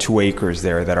over 2 acres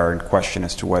there that are in question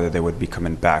as to whether they would be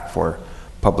coming back for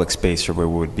public space or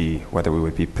whether we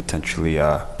would be potentially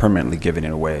permanently giving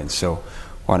it away. And so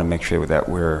I want to make sure that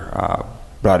we're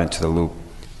brought into the loop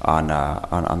on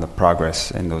the progress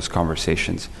in those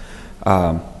conversations.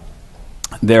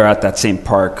 There at that same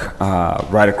park,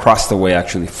 right across the way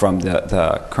actually from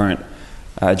the current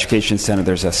education center,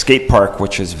 there's a skate park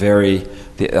which is very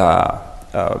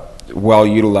well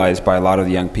utilized by a lot of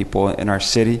the young people in our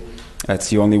city. It's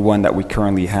the only one that we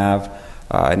currently have.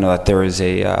 I know that there is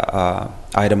a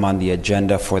item on the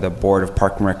agenda for the Board of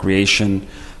Park and Recreation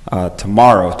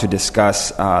tomorrow to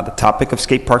discuss the topic of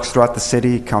skate parks throughout the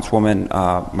city. Councilwoman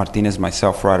Martinez and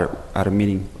myself were at a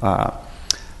meeting,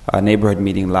 a neighborhood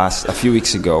meeting a few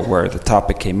weeks ago where the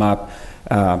topic came up.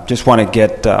 Just want to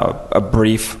get a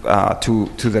brief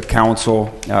to the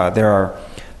council. There are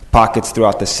pockets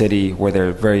throughout the city where there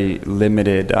are very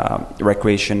limited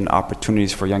recreation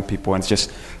opportunities for young people, and it's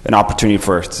just an opportunity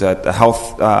for a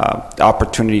health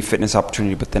opportunity, fitness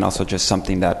opportunity, but then also just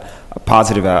something that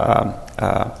positive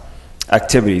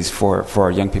activities for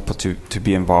our young people to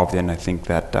be involved in. I think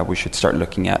that we should start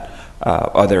looking at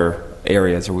other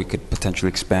areas where we could potentially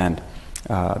expand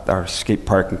our skate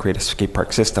park and create a skate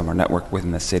park system or network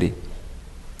within the city.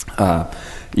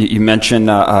 You mentioned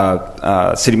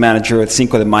City Manager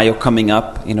Cinco de Mayo coming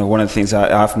up. You know, one of the things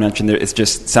I often mention there is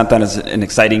just Santa Ana is an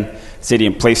exciting city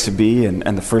and place to be,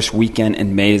 and the first weekend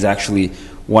in May is actually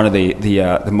one of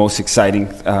the most exciting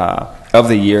of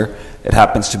the year. It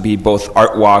happens to be both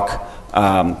Art Walk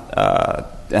and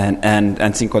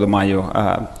Cinco de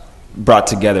Mayo brought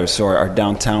together. So our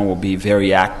downtown will be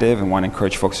very active, and want to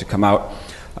encourage folks to come out.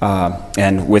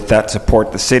 And with that,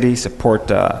 support the city, support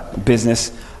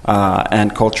business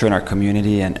and culture in our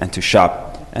community, and to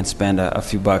shop and spend a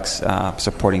few bucks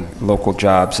supporting local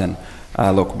jobs and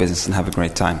local business, and have a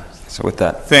great time. So with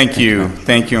that. Thank you.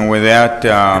 And with that,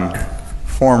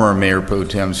 former Mayor Pro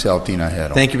Tem Celestino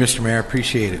Ajero. Thank you, Mr. Mayor. I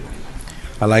appreciate it.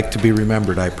 I like to be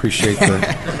remembered. I appreciate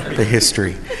the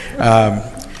history.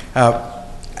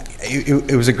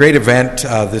 It was a great event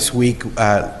this week.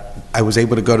 I was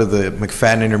able to go to the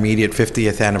McFadden Intermediate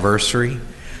 50th anniversary.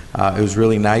 It was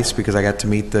really nice because I got to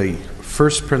meet the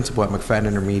first principal at McFadden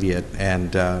Intermediate,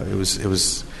 and it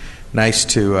was nice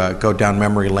to go down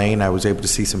memory lane. I was able to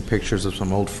see some pictures of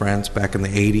some old friends back in the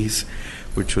 80s,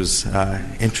 which was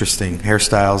interesting.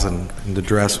 Hairstyles and the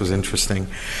dress was interesting.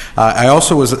 I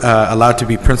also was allowed to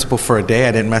be principal for a day.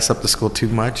 I didn't mess up the school too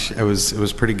much. It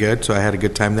was pretty good, so I had a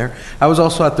good time there. I was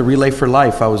also at the Relay for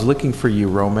Life. I was looking for you,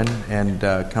 Roman, and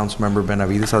Councilmember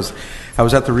Benavides. I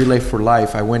was at the Relay for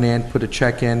Life. I went in, put a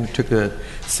check in, took a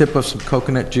sip of some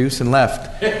coconut juice, and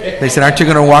left. They said, "Aren't you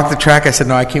going to walk the track?" I said,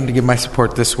 "No, I came to give my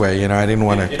support this way." You know, I didn't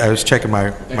want to. I was checking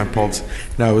my pulse.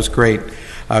 No, it was great.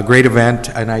 Great event,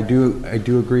 and I do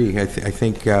agree. I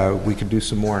think we could do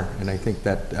some more, and I think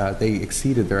that they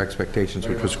exceeded their expectations,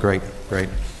 which was great.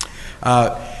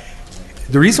 The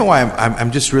reason why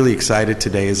I'm just really excited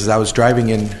today is as I was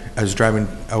driving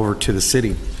over to the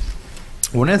city.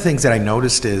 One of the things that I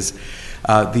noticed is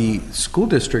the school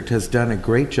district has done a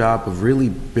great job of really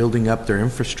building up their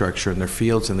infrastructure and their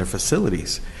fields and their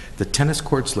facilities. The tennis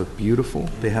courts look beautiful.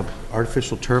 They have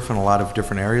artificial turf in a lot of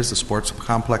different areas. The sports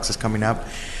complex is coming up.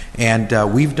 And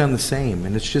we've done the same.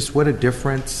 And it's just what a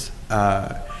difference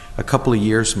a couple of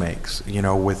years makes. You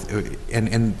know,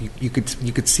 and you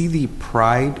could see the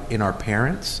pride in our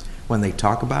parents when they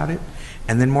talk about it.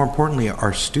 And then more importantly,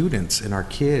 our students and our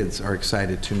kids are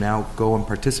excited to now go and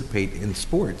participate in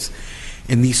sports.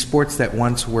 In these sports that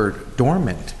once were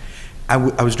dormant. I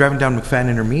was driving down McFadden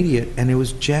Intermediate, and it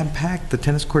was jam-packed. The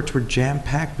tennis courts were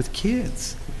jam-packed with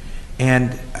kids.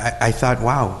 And I thought,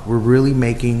 wow, we're really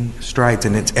making strides,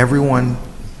 and it's everyone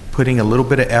putting a little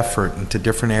bit of effort into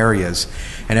different areas,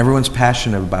 and everyone's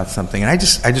passionate about something. And I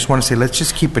just want to say, let's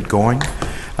just keep it going.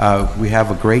 We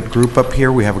have a great group up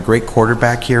here. We have a great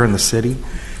quarterback here in the city,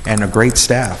 and a great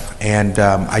staff. And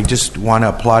I just want to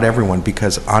applaud everyone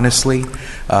because, honestly,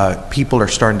 people are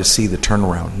starting to see the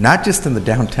turnaround, not just in the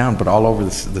downtown, but all over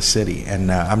the city.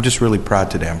 And I'm just really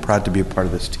proud today. I'm proud to be a part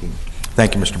of this team.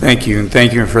 Thank you, Mr. Mayor. Thank you, and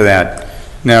thank you for that.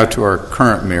 Now to our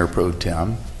current Mayor Pro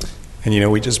Tem. And, you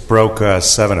know, we just broke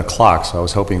 7 o'clock, so I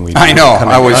was hoping we'd I know,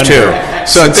 I was too.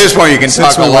 So at this point, you can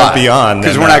talk a lot.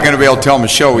 Because we're not going to be able to tell them a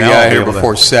show we got here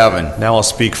before 7. Now I'll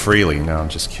speak freely. No, I'm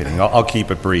just kidding. I'll keep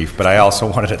it brief. But I also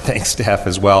wanted to thank staff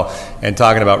as well. And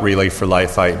talking about Relay for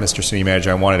Life, Mr. City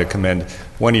Manager, I wanted to commend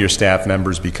one of your staff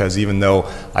members because even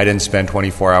though I didn't spend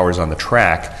 24 hours on the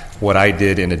track, what I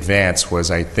did in advance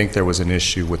was I think there was an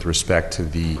issue with respect to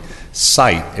the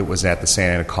site. It was at the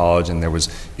Santa Ana College, and there was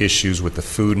issues with the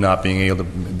food not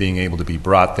being able to be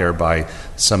brought there by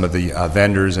some of the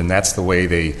vendors, and that's the way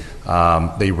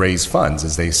they raise funds,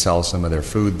 is they sell some of their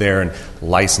food there, and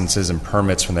licenses and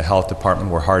permits from the health department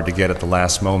were hard to get at the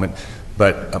last moment.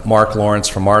 But Mark Lawrence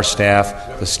from our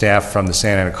staff, the staff from the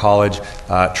Santa Ana College,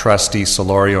 Trustee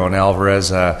Solorio and Alvarez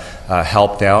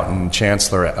helped out, and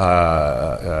Chancellor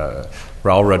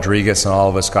Raul Rodriguez and all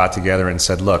of us got together and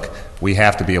said, look, we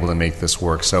have to be able to make this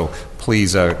work. So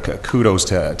please, kudos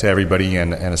to everybody,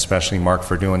 and especially Mark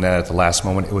for doing that at the last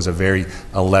moment. It was a very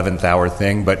 11th hour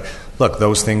thing. But look,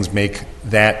 those things make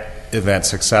that event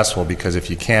successful, because if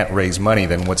you can't raise money,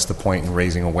 then what's the point in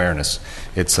raising awareness?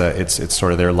 It's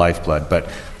sort of their lifeblood. But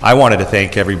I wanted to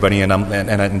thank everybody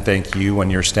and thank you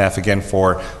and your staff again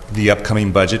for the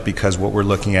upcoming budget, because what we're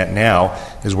looking at now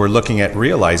is we're looking at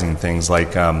realizing things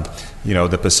like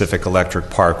the Pacific Electric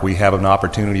Park. We have an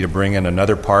opportunity to bring in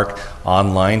another park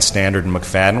online, Standard in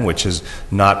McFadden, which is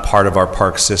not part of our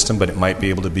park system, but it might be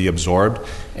able to be absorbed.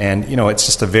 And it's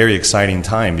just a very exciting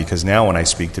time, because now when I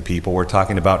speak to people, we're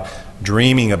talking about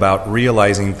dreaming about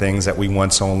realizing things that we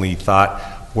once only thought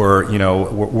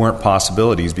weren't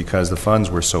possibilities because the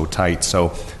funds were so tight.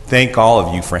 So thank all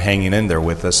of you for hanging in there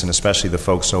with us, and especially the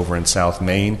folks over in South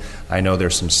Main. I know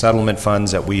there's some settlement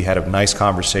funds that we had a nice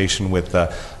conversation with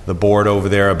the board over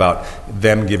there about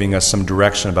them giving us some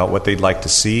direction about what they'd like to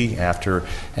see after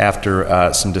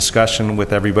some discussion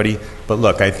with everybody. But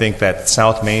look, I think that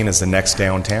South Main is the next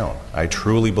downtown. I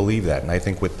truly believe that, and I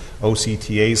think with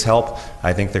OCTA's help,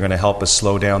 I think they're going to help us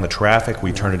slow down the traffic.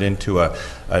 We turn it into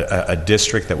a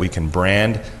district that we can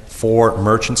brand for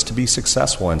merchants to be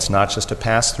successful, and it's not just a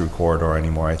pass-through corridor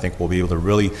anymore. I think we'll be able to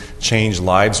really change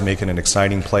lives, make it an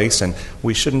exciting place, and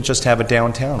we shouldn't just have a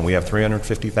downtown. We have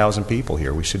 350,000 people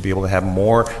here. We should be able to have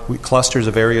more clusters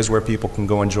of areas where people can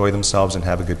go enjoy themselves and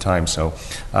have a good time. So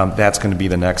that's going to be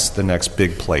the next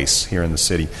big place here in the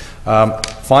city.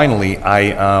 Finally,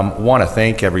 I want to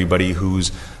thank everybody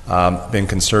who's been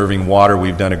conserving water.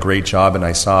 We've done a great job, and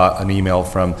I saw an email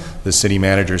from the city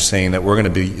manager saying that we're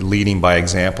going to be leading by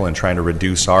example and trying to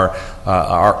reduce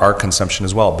our consumption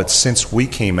as well. But since we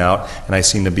came out, and I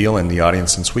see Nabil in the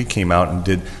audience, since we came out and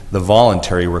did the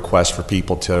voluntary request for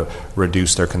people to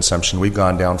reduce their consumption, we've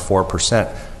gone down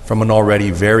 4% from an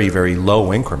already very, very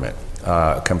low increment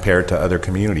compared to other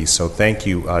communities. So thank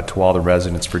you to all the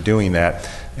residents for doing that.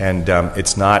 And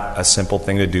it's not a simple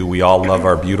thing to do. We all love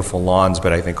our beautiful lawns,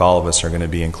 but I think all of us are going to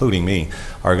be, including me,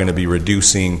 are going to be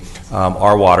reducing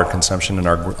our water consumption, and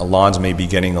our lawns may be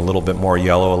getting a little bit more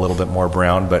yellow, a little bit more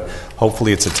brown, but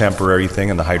hopefully it's a temporary thing,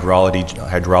 and the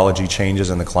hydrology changes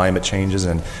and the climate changes,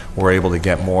 and we're able to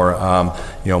get more,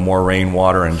 more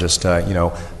rainwater and just,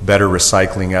 better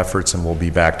recycling efforts, and we'll be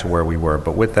back to where we were.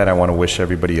 But with that, I want to wish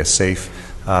everybody a safe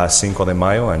Cinco de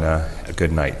Mayo and a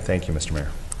good night. Thank you, Mr. Mayor.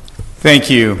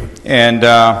 Thank you. And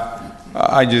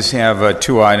I just have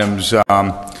two items.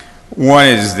 One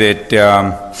is that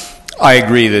I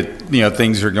agree that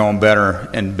things are going better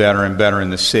and better and better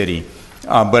in the city.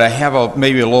 But I have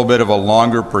maybe a little bit of a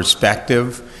longer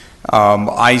perspective.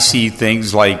 I see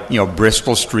things like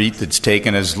Bristol Street that's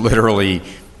taken us literally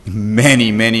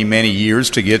many, many, many years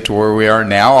to get to where we are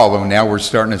now. Although now we're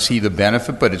starting to see the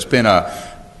benefit, but it's been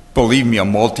believe me, a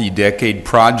multi-decade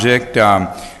project.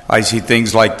 I see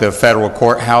things like the federal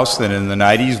courthouse that in the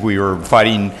 90s we were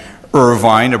fighting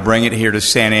Irvine to bring it here to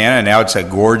Santa Ana, and now it's a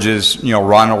gorgeous,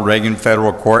 Ronald Reagan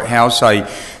federal courthouse. I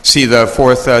see the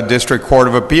 4th District Court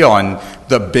of Appeal and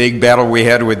the big battle we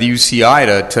had with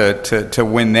UCI to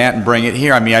win that and bring it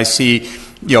here. I mean, I see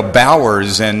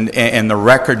Bowers and the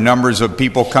record numbers of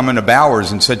people coming to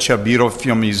Bowers, and such a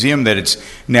beautiful museum that it's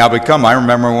now become. I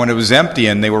remember when it was empty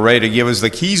and they were ready to give us the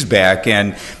keys back,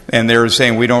 and they were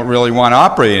saying we don't really want to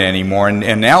operate it anymore,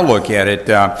 and now look at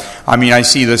it. I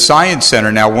see the Science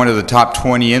Center now one of the top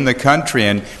 20 in the country,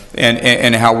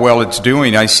 and how well it's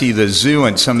doing. I see the zoo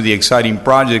and some of the exciting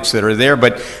projects that are there,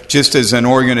 but just as an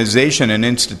organization, an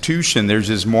institution, there's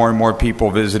just more and more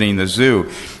people visiting the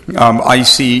zoo. I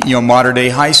see, Mater Dei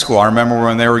High School. I remember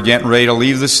when they were getting ready to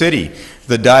leave the city.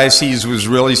 The diocese was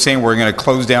really saying we're going to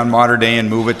close down Mater Dei and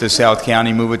move it to South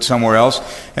County, move it somewhere else,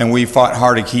 and we fought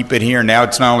hard to keep it here. Now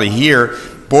it's not only here.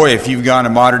 Boy, if you've gone to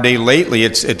Mater Dei lately,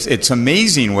 it's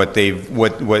amazing what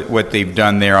they've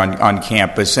done there on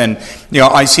campus. And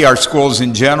I see our schools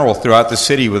in general throughout the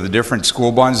city with the different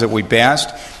school bonds that we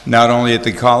passed, not only at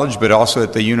the college but also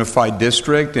at the unified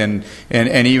district, and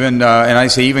even and I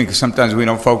say even because sometimes we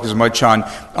don't focus much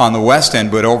on the west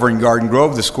end, but over in Garden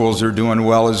Grove the schools are doing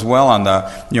well as well on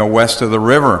the west of the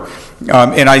river.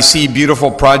 And I see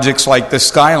beautiful projects like the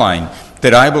Skyline,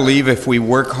 that I believe if we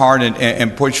work hard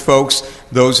and push folks,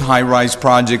 those high-rise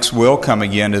projects will come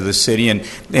again to the city,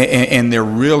 and they're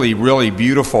really, really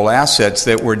beautiful assets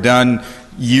that were done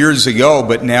years ago,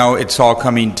 but now it's all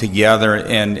coming together,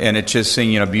 and it's just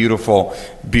singing a beautiful,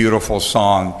 beautiful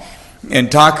song.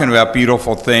 And talking about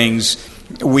beautiful things,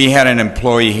 we had an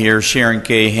employee here, Sharon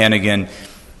K. Hennigan,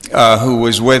 who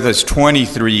was with us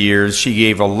 23 years. She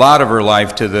gave a lot of her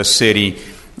life to the city,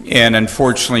 and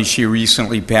unfortunately she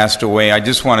recently passed away. I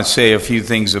just want to say a few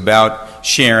things about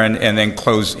Sharon and then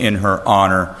close in her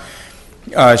honor.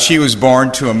 She was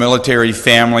born to a military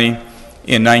family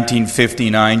in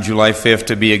 1959, July 5th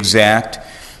to be exact.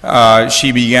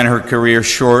 She began her career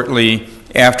shortly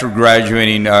after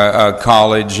graduating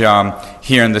college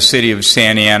here in the city of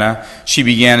Santa Ana. She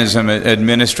began as an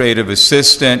administrative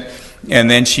assistant, and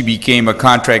then she became a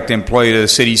contract employee to the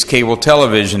city's cable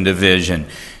television division.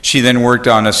 She then worked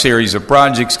on a series of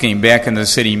projects, came back in the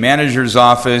city manager's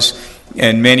office,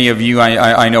 and many of you,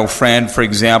 I know Fran, for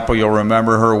example, you'll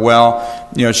remember her well.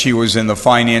 She was in the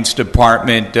finance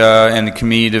department and the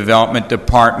community development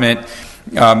department.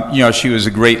 She was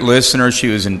a great listener. She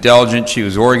was intelligent. She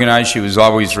was organized. She was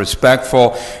always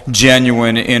respectful,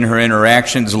 genuine in her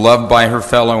interactions, loved by her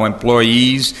fellow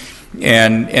employees.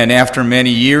 And after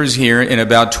many years here, in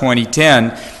about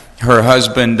 2010, her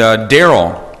husband,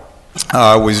 Daryl,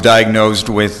 was diagnosed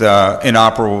with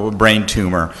inoperable brain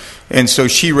tumor. And so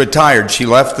she retired. She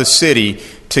left the city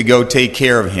to go take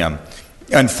care of him.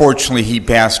 Unfortunately, he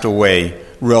passed away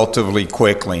relatively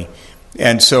quickly.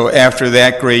 And so after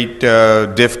that great,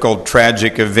 difficult,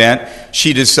 tragic event,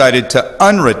 she decided to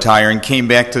unretire and came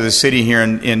back to the city here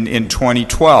in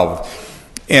 2012.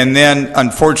 And then,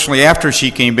 unfortunately, after she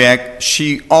came back,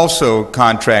 she also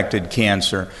contracted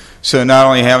cancer. So not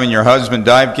only having your husband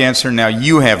die of cancer, now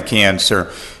you have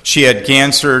cancer. She had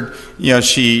cancer,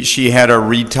 she had to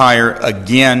retire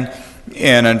again.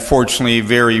 And unfortunately,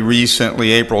 very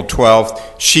recently, April 12th,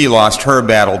 she lost her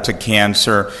battle to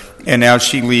cancer. And now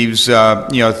she leaves,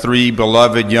 3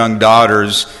 beloved young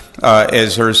daughters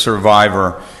as her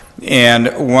survivor.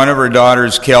 And one of her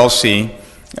daughters, Kelsey,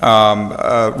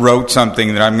 wrote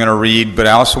something that I'm going to read, but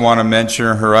I also want to mention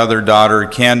her other daughter,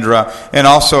 Kendra, and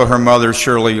also her mother,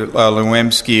 Shirley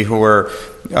Lewimski, who are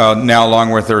now,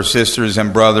 along with her sisters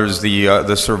and brothers,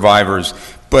 the survivors.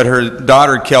 But her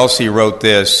daughter, Kelsey, wrote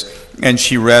this, and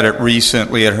she read it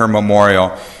recently at her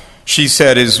memorial. She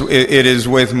said, "It is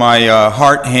with my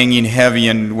heart hanging heavy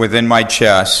and within my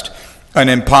chest, an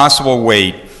impossible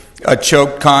weight, a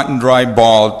choked cotton dry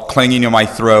ball clinging to my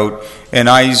throat, and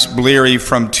eyes bleary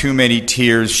from too many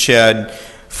tears shed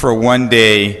for one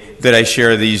day that I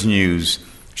share these news.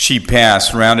 She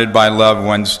passed, surrounded by loved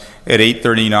ones, at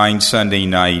 8:39 Sunday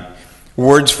night.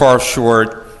 Words fall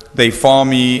short. They fail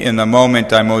me in the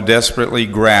moment I most desperately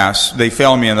grasp.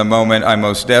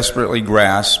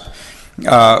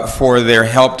 For their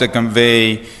help to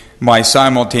convey my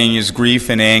simultaneous grief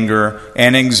and anger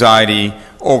and anxiety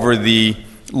over the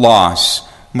loss,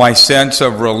 my sense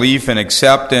of relief and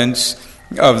acceptance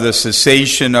of the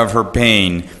cessation of her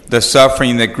pain, the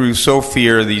suffering that grew so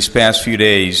fierce these past few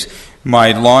days,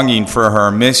 my longing for her,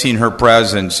 missing her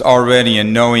presence already,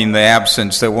 and knowing the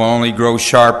absence that will only grow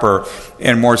sharper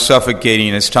and more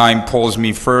suffocating as time pulls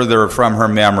me further from her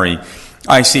memory.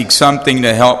 I seek something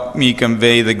to help me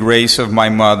convey the grace of my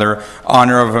mother,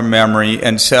 honor of her memory,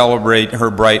 and celebrate her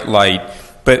bright light.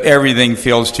 But everything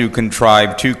feels too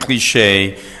contrived, too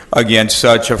cliche against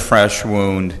such a fresh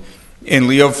wound. In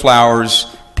lieu of flowers,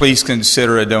 please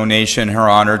consider a donation in her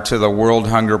honor to the World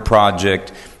Hunger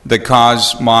Project, the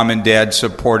cause Mom and Dad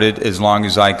supported as long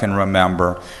as I can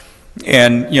remember."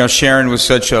 And, Sharon was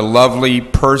such a lovely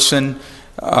person.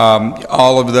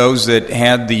 All of those that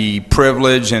had the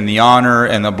privilege and the honor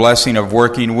and the blessing of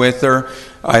working with her,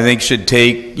 I think should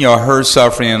take, her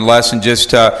suffering and lesson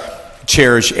just to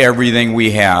cherish everything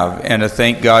we have and to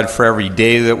thank God for every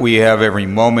day that we have, every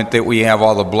moment that we have,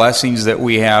 all the blessings that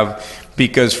we have,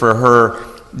 because for her,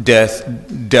 death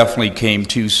definitely came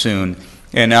too soon.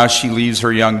 And now she leaves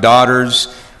her young daughters,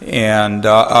 and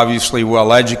obviously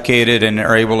well educated and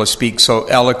are able to speak so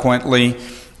eloquently,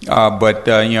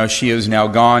 but she is now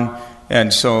gone.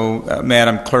 And so,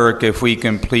 Madam Clerk, if we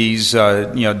can please,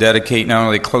 dedicate not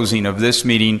only the closing of this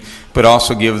meeting, but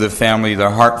also give the family the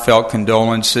heartfelt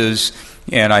condolences,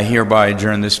 and I hereby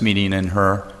adjourn this meeting in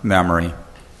her memory.